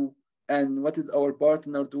client do, and what is our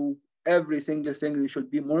partner do. Every single thing should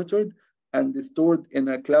be monitored and stored in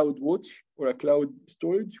a cloud watch or a cloud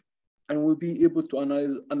storage, and we'll be able to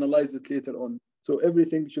analyze it later on. So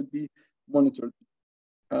everything should be monitored.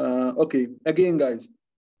 Okay, again, guys,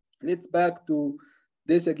 let's back to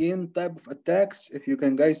this again, type of attacks. If you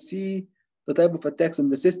can guys see the type of attacks in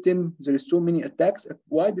the system, there is so many attacks.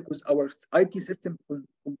 Why? Because our IT system will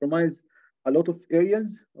compromise a lot of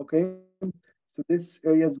areas. Okay, so these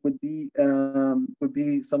areas would be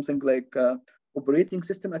something like operating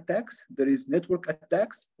system attacks. There is network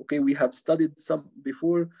attacks. Okay, we have studied some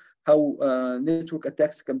before how network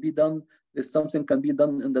attacks can be done. There's something can be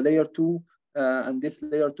done in the layer 2. And this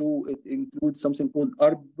layer 2, it includes something called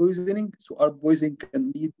ARP poisoning. So ARP poisoning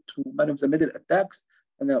can lead to man-of-the-middle attacks,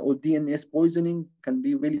 and or DNS poisoning can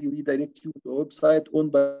be really redirect you to a website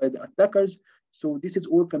owned by the attackers. So this is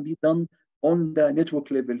all can be done on the network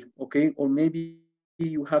level, okay? Or maybe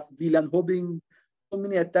you have VLAN hopping. So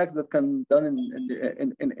many attacks that can done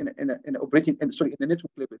in operating in the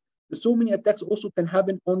network level. So many attacks also can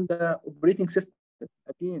happen on the operating system.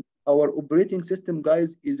 Again, our operating system,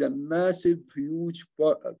 guys, is a massive, huge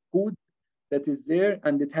code that is there,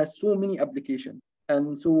 and it has so many applications.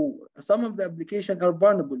 And so some of the applications are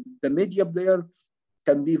vulnerable. The media player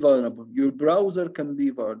can be vulnerable. Your browser can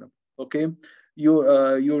be vulnerable. Okay,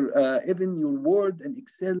 even your Word and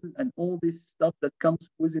Excel and all this stuff that comes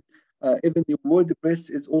with it. Even the WordPress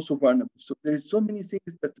is also vulnerable. So there is so many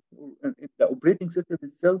things that the operating system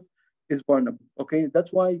itself is vulnerable. Okay,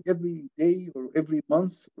 that's why every day or every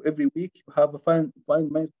month or every week you have a find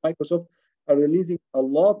Microsoft are releasing a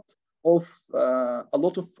lot of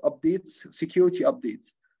updates, security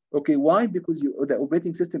updates. Okay, why? Because the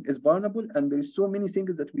operating system is vulnerable, and there is so many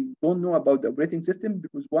things that we don't know about the operating system.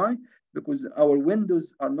 Because why? Because our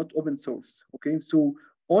Windows are not open source. Okay, so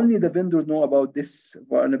only the vendors know about this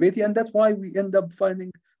vulnerability, and that's why we end up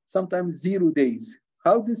finding sometimes 0 days.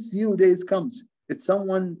 How this 0 days comes? It's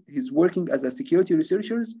someone he's working as a security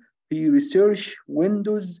researcher. He research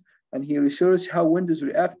Windows and he research how Windows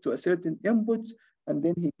react to a certain inputs, and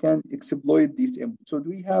then he can exploit these inputs. So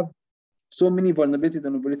we have so many vulnerabilities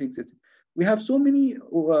in operating system. We have so many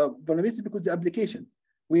vulnerabilities because the application.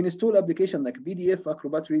 We install application like PDF,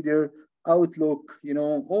 Acrobat Reader, Outlook,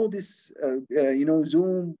 all this,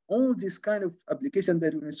 Zoom, all this kind of application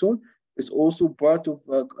that we install is also part of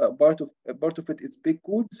it. It's big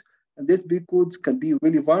codes, and these big codes can be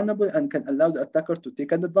really vulnerable and can allow the attacker to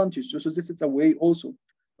take an advantage. So this is a way also.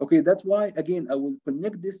 Okay, that's why again I will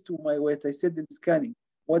connect this to what I said in scanning.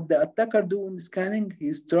 What the attacker do in scanning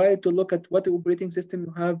is try to look at what operating system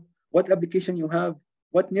you have, what application you have,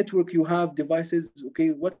 what network you have, devices,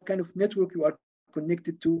 okay, what kind of network you are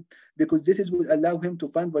connected to, because this will allow him to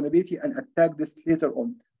find vulnerability and attack this later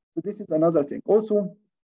on. So this is another thing. Also,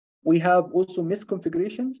 we have also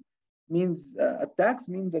misconfigurations means attacks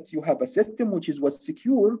means that you have a system which was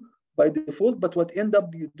secure by default, but what end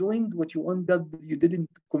up you doing, what you end up you didn't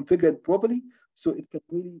configure it properly, so it can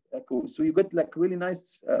really cause. So you get like really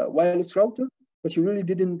nice wireless router, but you really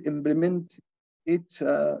didn't implement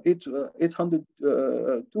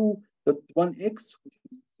 802.1x, which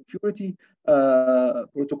is security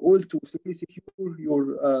protocol to really secure your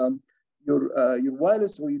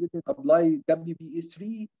wireless, or you didn't apply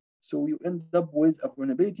WPA3. So you end up with a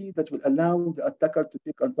vulnerability that will allow the attacker to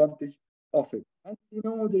take advantage of it. And you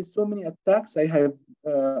know, there's so many attacks. I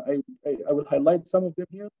will highlight some of them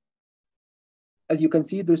here. As you can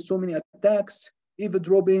see, there's so many attacks: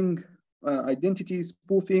 eavesdropping, identity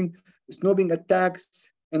spoofing, snooping attacks,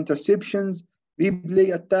 interceptions,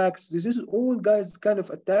 replay attacks. This is all, guys, kind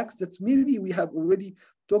of attacks that maybe we have already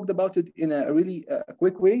talked about it in a really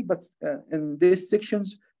quick way, but in these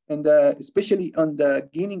sections, and especially on the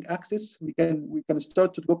gaining access, we can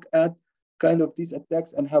start to look at kind of these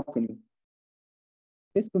attacks and how can you.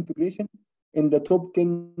 Misconfiguration in the top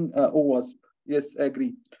 10 OWASP. Yes, I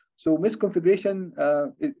agree. So misconfiguration,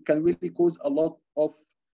 it can really cause a lot of,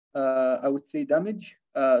 I would say, damage.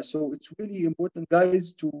 So it's really important,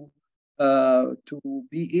 guys, to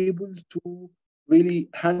be able to really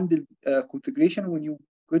handle configuration when you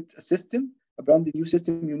get a system, a brand new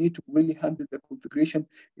system. You need to really handle the configuration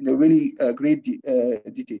in a really great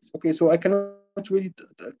details. Okay, so I cannot really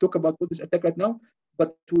talk about all this attack right now,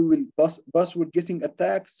 but we will password guessing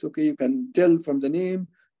attacks. Okay, you can tell from the name.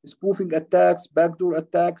 Spoofing attacks, backdoor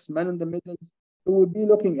attacks, man in the middle. We will be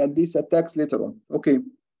looking at these attacks later on. Okay,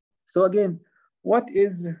 so again,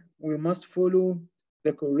 we must follow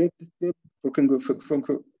the correct step for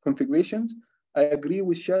configurations. I agree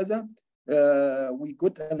with Shaza. We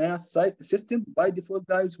got a nice system by default,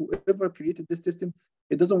 guys. Whoever created this system,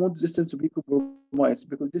 it doesn't want the system to be compromised,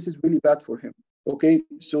 because this is really bad for him. Okay,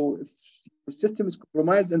 so if your system is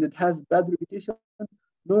compromised and it has bad reputation,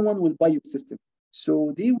 no one will buy your system.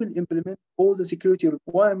 So they will implement all the security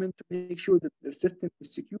requirements to make sure that the system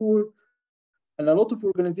is secure. And a lot of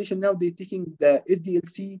organizations now, they're taking the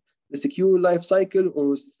SDLC, the secure life cycle,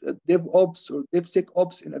 or DevOps or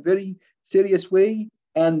DevSecOps in a very serious way.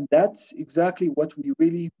 And that's exactly what we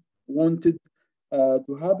really wanted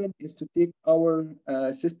to happen, is to take our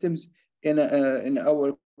systems in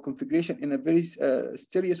our configuration in a very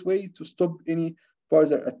serious way to stop any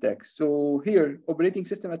further attacks. So here, operating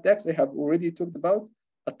system attacks, I have already talked about.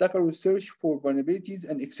 Attacker will search for vulnerabilities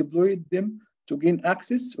and exploit them to gain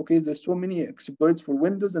access. Okay, there's so many exploits for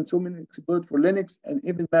Windows and so many exploits for Linux and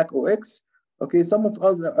even Mac OS. Okay, some of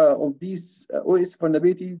these OS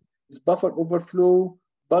vulnerabilities is buffer overflow,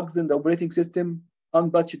 bugs in the operating system,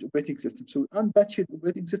 unpatched operating system. So unpatched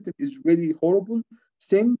operating system is really horrible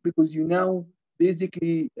thing, because you now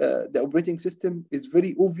basically the operating system is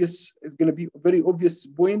very obvious. It's going to be a very obvious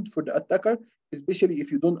point for the attacker, especially if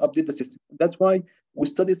you don't update the system. That's why we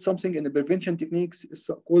studied something in the prevention techniques. It's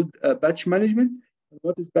called batch management. And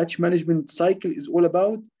what is batch management cycle is all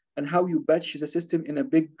about, and how you batch the system in a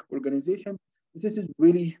big organization. This is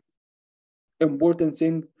really important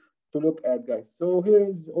thing to look at, guys. So here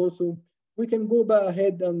is also, we can go back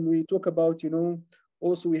ahead and we talk about,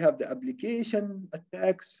 also we have the application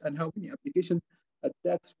attacks and how many application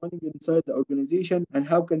attacks running inside the organization, and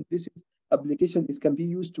how can this application can be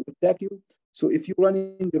used to attack you. So if you're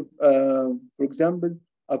running, for example,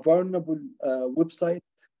 a vulnerable website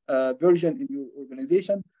version in your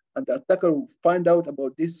organization, and the attacker will find out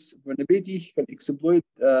about this vulnerability, he can exploit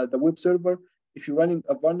the web server. If you're running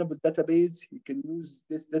a vulnerable database, he can use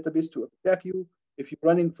this database to attack you. If you're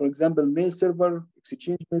running, for example, mail server,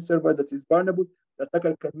 Exchange mail server that is vulnerable, the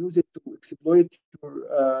attacker can use it to exploit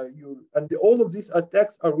and all of these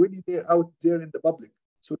attacks are really out there in the public.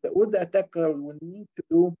 So all the attacker will need to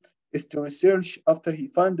do is to research after he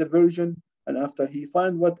find the version, and after he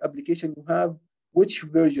find what application you have, which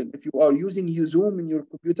version. If you are using Zoom in your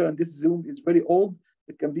computer and this Zoom is very old,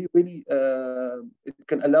 it can be really, it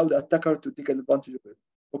can allow the attacker to take advantage of it.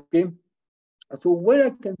 Okay. So where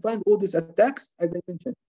I can find all these attacks, as I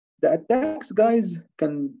mentioned, the attacks, guys,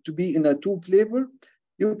 can to be in a two flavor.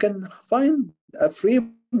 You can find a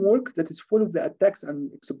framework that is full of the attacks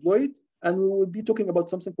and exploit, and we will be talking about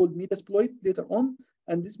something called Metasploit later on.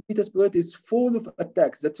 And this Metasploit is full of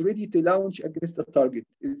attacks that's ready to launch against a target.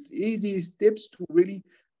 It's easy steps to really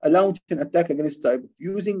launch an attack against target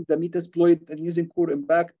using the Metasploit and using Core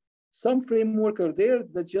Impact. Some framework are there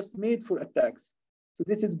that's just made for attacks. So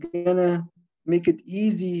this is gonna make it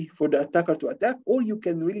easy for the attacker to attack, or you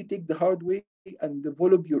can really take the hard way and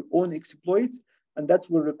develop your own exploits, and that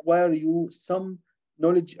will require you some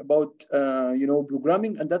knowledge about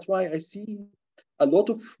programming. And that's why I see a lot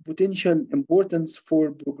of potential importance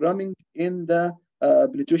for programming in the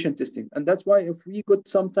penetration testing. And that's why if we could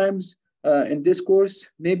sometimes in this course,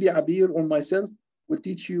 maybe Abir or myself will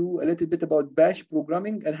teach you a little bit about Bash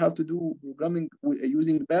programming and how to do programming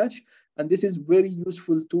using Bash. And this is very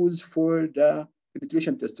useful tools for the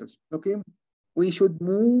penetration testers. Okay, we should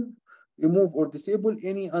remove or disable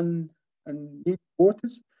any unneeded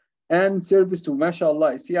ports and service to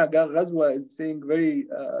mashallah. See, Ghazwa is saying very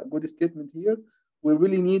good statement here. We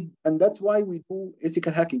really need, and that's why we do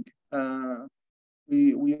ethical hacking.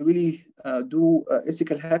 We really do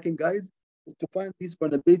ethical hacking, guys, is to find these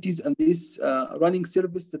vulnerabilities and this running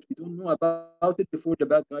service that we don't know about it before the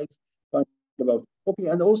bad guys find about it. Okay,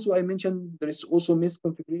 and also I mentioned there is also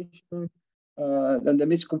misconfiguration. And the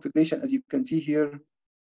misconfiguration, as you can see here,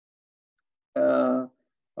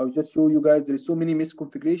 I'll just show you guys, there is so many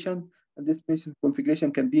misconfiguration, and this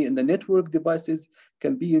misconfiguration can be in the network devices,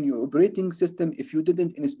 can be in your operating system. If you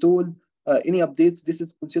didn't install any updates, this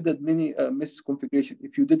is considered many misconfiguration.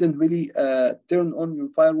 If you didn't really turn on your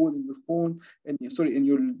firewall in your phone, and in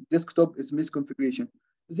your desktop, is misconfiguration.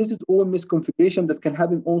 This is all misconfiguration that can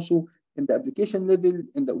happen also in the application level,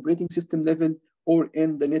 in the operating system level, or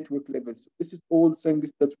in the network level. So this is all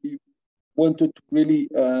things that we wanted to really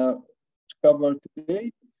cover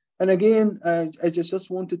today. And again, I just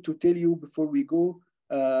wanted to tell you before we go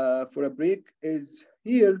for a break is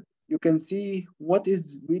here you can see what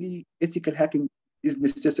is really ethical hacking is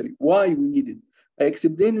necessary, why we need it. I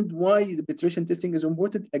explained why the penetration testing is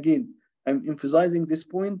important. Again, I'm emphasizing this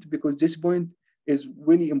point because this point is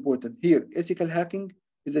really important. Here, ethical hacking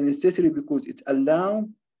is a necessary because it allows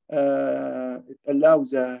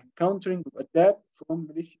a countering of attack from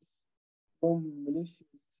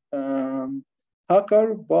malicious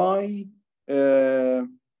hacker by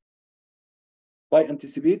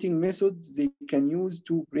anticipating methods they can use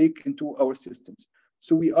to break into our systems.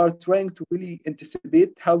 So we are trying to really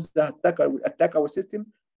anticipate how the attacker will attack our system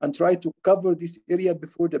and try to cover this area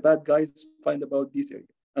before the bad guys find about this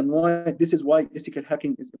area. And this is why ethical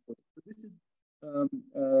hacking is important. So this is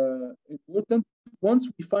important. Once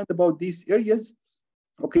we find about these areas,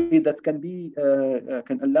 okay, that can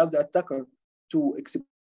allow the attacker to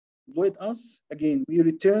exploit us. Again, we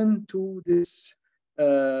return to this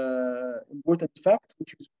important fact,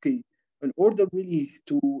 which is okay, in order really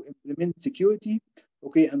to implement security,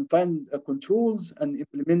 okay, and find controls and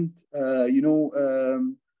implement,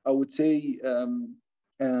 I would say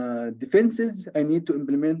defenses. I need to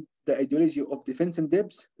implement the ideology of defense in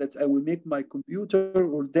depth. That I will make my computer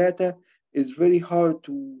or data is very hard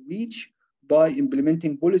to reach by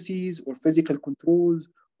implementing policies or physical controls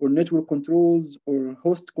or network controls or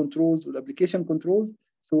host controls or application controls.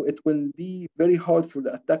 So it will be very hard for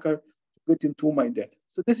the attacker to get into my data.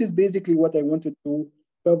 So this is basically what I wanted to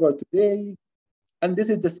cover today. And this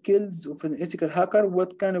is the skills of an ethical hacker.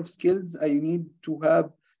 What kind of skills I need to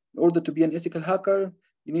have in order to be an ethical hacker?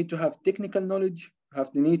 You need to have technical knowledge.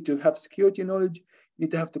 You need to have security knowledge. You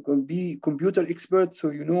need to have to be computer expert, so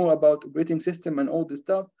you know about operating system and all this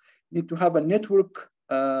stuff. You need to have a network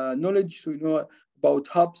knowledge, so you know about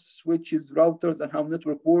hubs, switches, routers, and how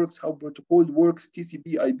network works, how protocol works,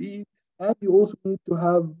 TCP, IP. And you also need to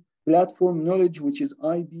have platform knowledge, which is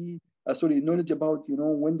knowledge about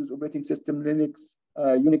Windows operating system, Linux,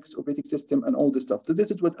 Unix operating system, and all this stuff. So this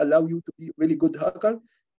is what allow you to be a really good hacker.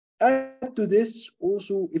 Add to this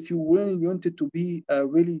also, if you really wanted to be a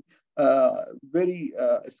really very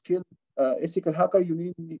skilled ethical hacker,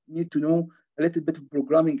 you need to know a little bit of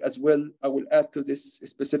programming as well. I will add to this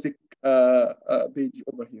specific page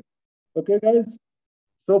over here. Okay, guys,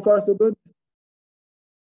 so far so good.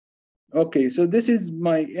 Okay, so this is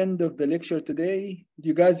my end of the lecture today. Do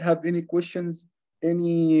you guys have any questions?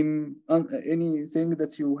 Anything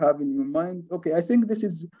that you have in your mind? Okay, I think this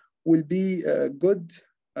will be good.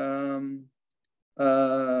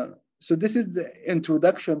 So this is the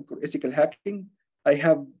introduction for ethical hacking. I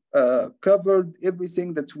have covered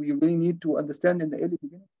everything that we really need to understand in the early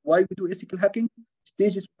beginning. Why we do ethical hacking,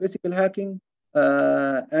 stages of ethical hacking,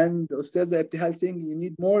 and Ustaz Ibtihal saying you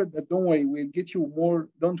need more. Don't worry, we'll get you more.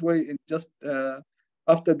 Don't worry, it's just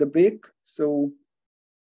after the break. So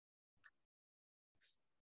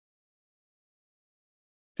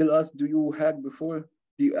tell us, do you hack before?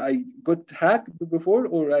 I got hacked before,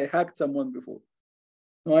 or I hacked someone before?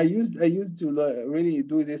 No, I used to really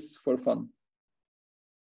do this for fun,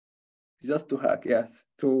 just to hack. Yes,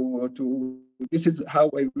 this is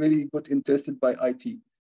how I really got interested by IT.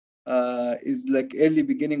 Is like early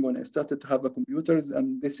beginning when I started to have a computers,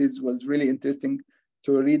 and was really interesting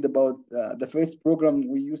to read about the first program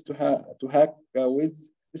we used to hack with.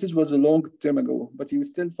 This was a long time ago, but you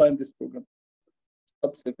still find this program.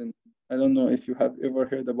 Sub7. I don't know if you have ever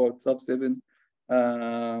heard about Sub7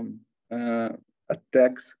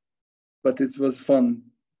 attacks, but it was fun.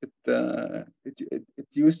 It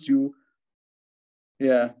used to,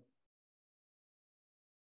 yeah.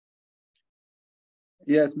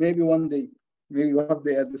 Yes, maybe one day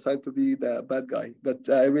I decide to be the bad guy. But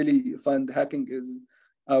I really find hacking is,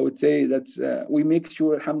 I would say that's we make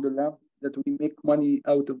sure, alhamdulillah, that we make money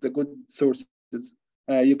out of the good sources.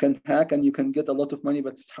 You can hack and you can get a lot of money,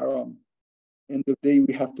 but it's haram. End of the day,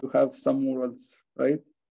 we have to have some morals, right?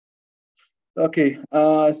 Okay.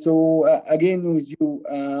 So again, with you,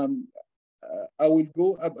 I will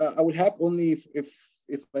go. I will hack only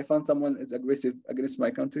if I find someone is aggressive against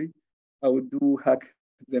my country. I would do hack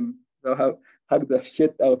them. I'll hack the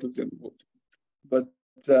shit out of them. But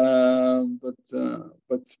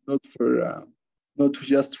but not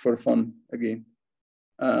just for fun again.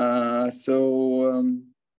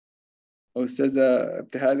 أستاذة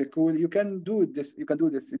ابتهال, cool. You can do this. You can do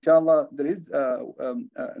this. Inshallah, there is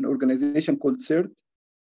an organization called CERT.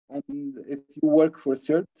 And if you work for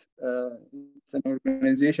CERT, it's an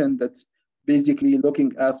organization that's basically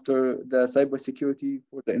looking after the cybersecurity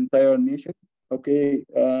for the entire nation. Okay,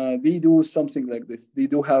 they do something like this. They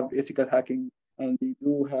do have ethical hacking, and they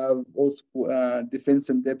do have also defense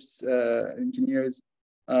and depth engineers.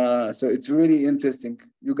 So it's really interesting.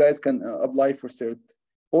 You guys can apply for CERT,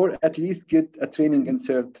 or at least get a training in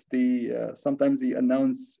CERT. Sometimes they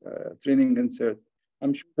announce training in CERT.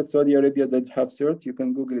 I'm sure that Saudi Arabia does have CERT. You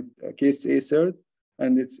can Google it, KSA CERT,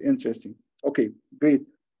 and it's interesting. Okay, great.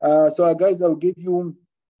 So guys, I'll give you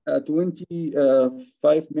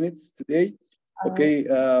 25 minutes today. Okay,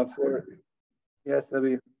 yes,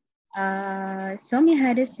 Abir. Somi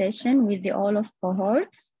had a session with the all of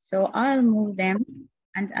cohorts, so I'll move them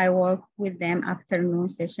and I work with them afternoon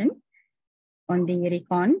session on the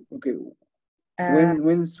recon. Okay.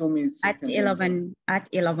 When Somi is at 11,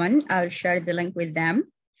 I'll share the link with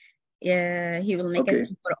them. He will make a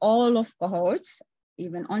session for all of cohorts,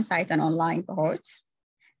 even on-site and online cohorts.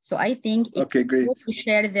 So I think it's good to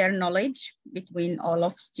share their knowledge between all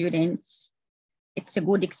of students. It's a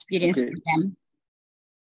good experience for them.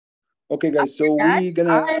 Okay, guys, so we're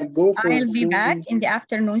gonna go for I'll be back in the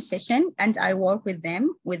afternoon session and I work with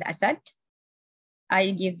them, with Asad.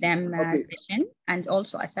 I give them a session and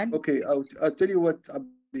also Asad. Okay, I'll tell you what,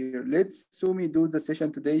 Abir. Let's Somi do the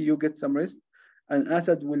session today. You get some rest, and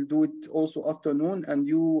Asad will do it also afternoon, and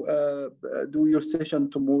you do your session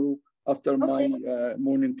tomorrow after my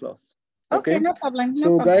morning class. Okay, no problem.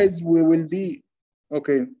 So guys, we will be,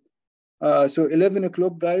 okay. So 11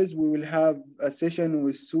 o'clock, guys, we will have a session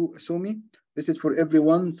with Somi. This is for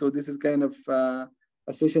everyone. So this is kind of a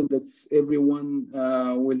session that's everyone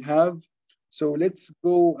will have. So let's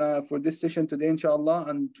go for this session today, inshallah.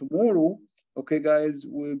 And tomorrow, okay, guys,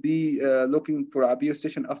 we'll be looking for Abir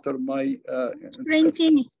session after my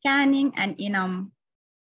printing, scanning, and enum.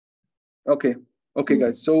 Okay,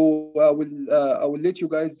 guys. So I will let you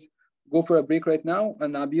guys go for a break right now,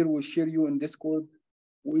 and Abir will share you in Discord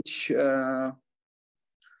which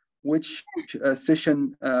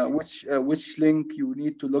session, which link you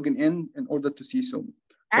need to log in order to see Somi.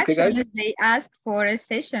 Okay, actually, guys? They asked for a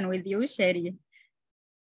session with you, Sherry.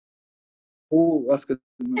 Who asked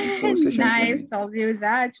me for a session? I've told you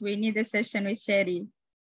that we need a session with Sherry.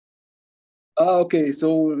 Okay,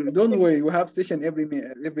 so don't worry, we have session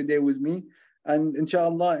every day with me, and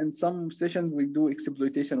inshallah, in some sessions we do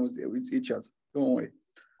exploitation with each other. Don't worry.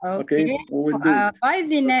 Okay, we'll do it. By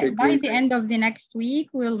the end of the next week,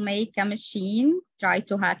 we'll make a machine, try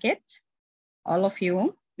to hack it, all of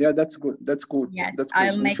you. Yeah, that's good. That's good. Yes, that's good.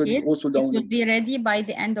 I'll make it. Also it will be ready by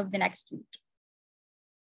the end of the next week.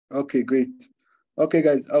 Okay, great. Okay,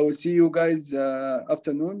 guys, I will see you guys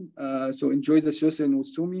afternoon. So enjoy the session with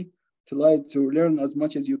Somi. Try to learn as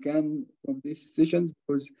much as you can from these sessions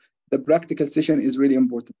because the practical session is really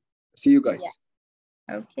important. See you guys.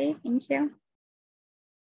 Yeah. Okay, thank you.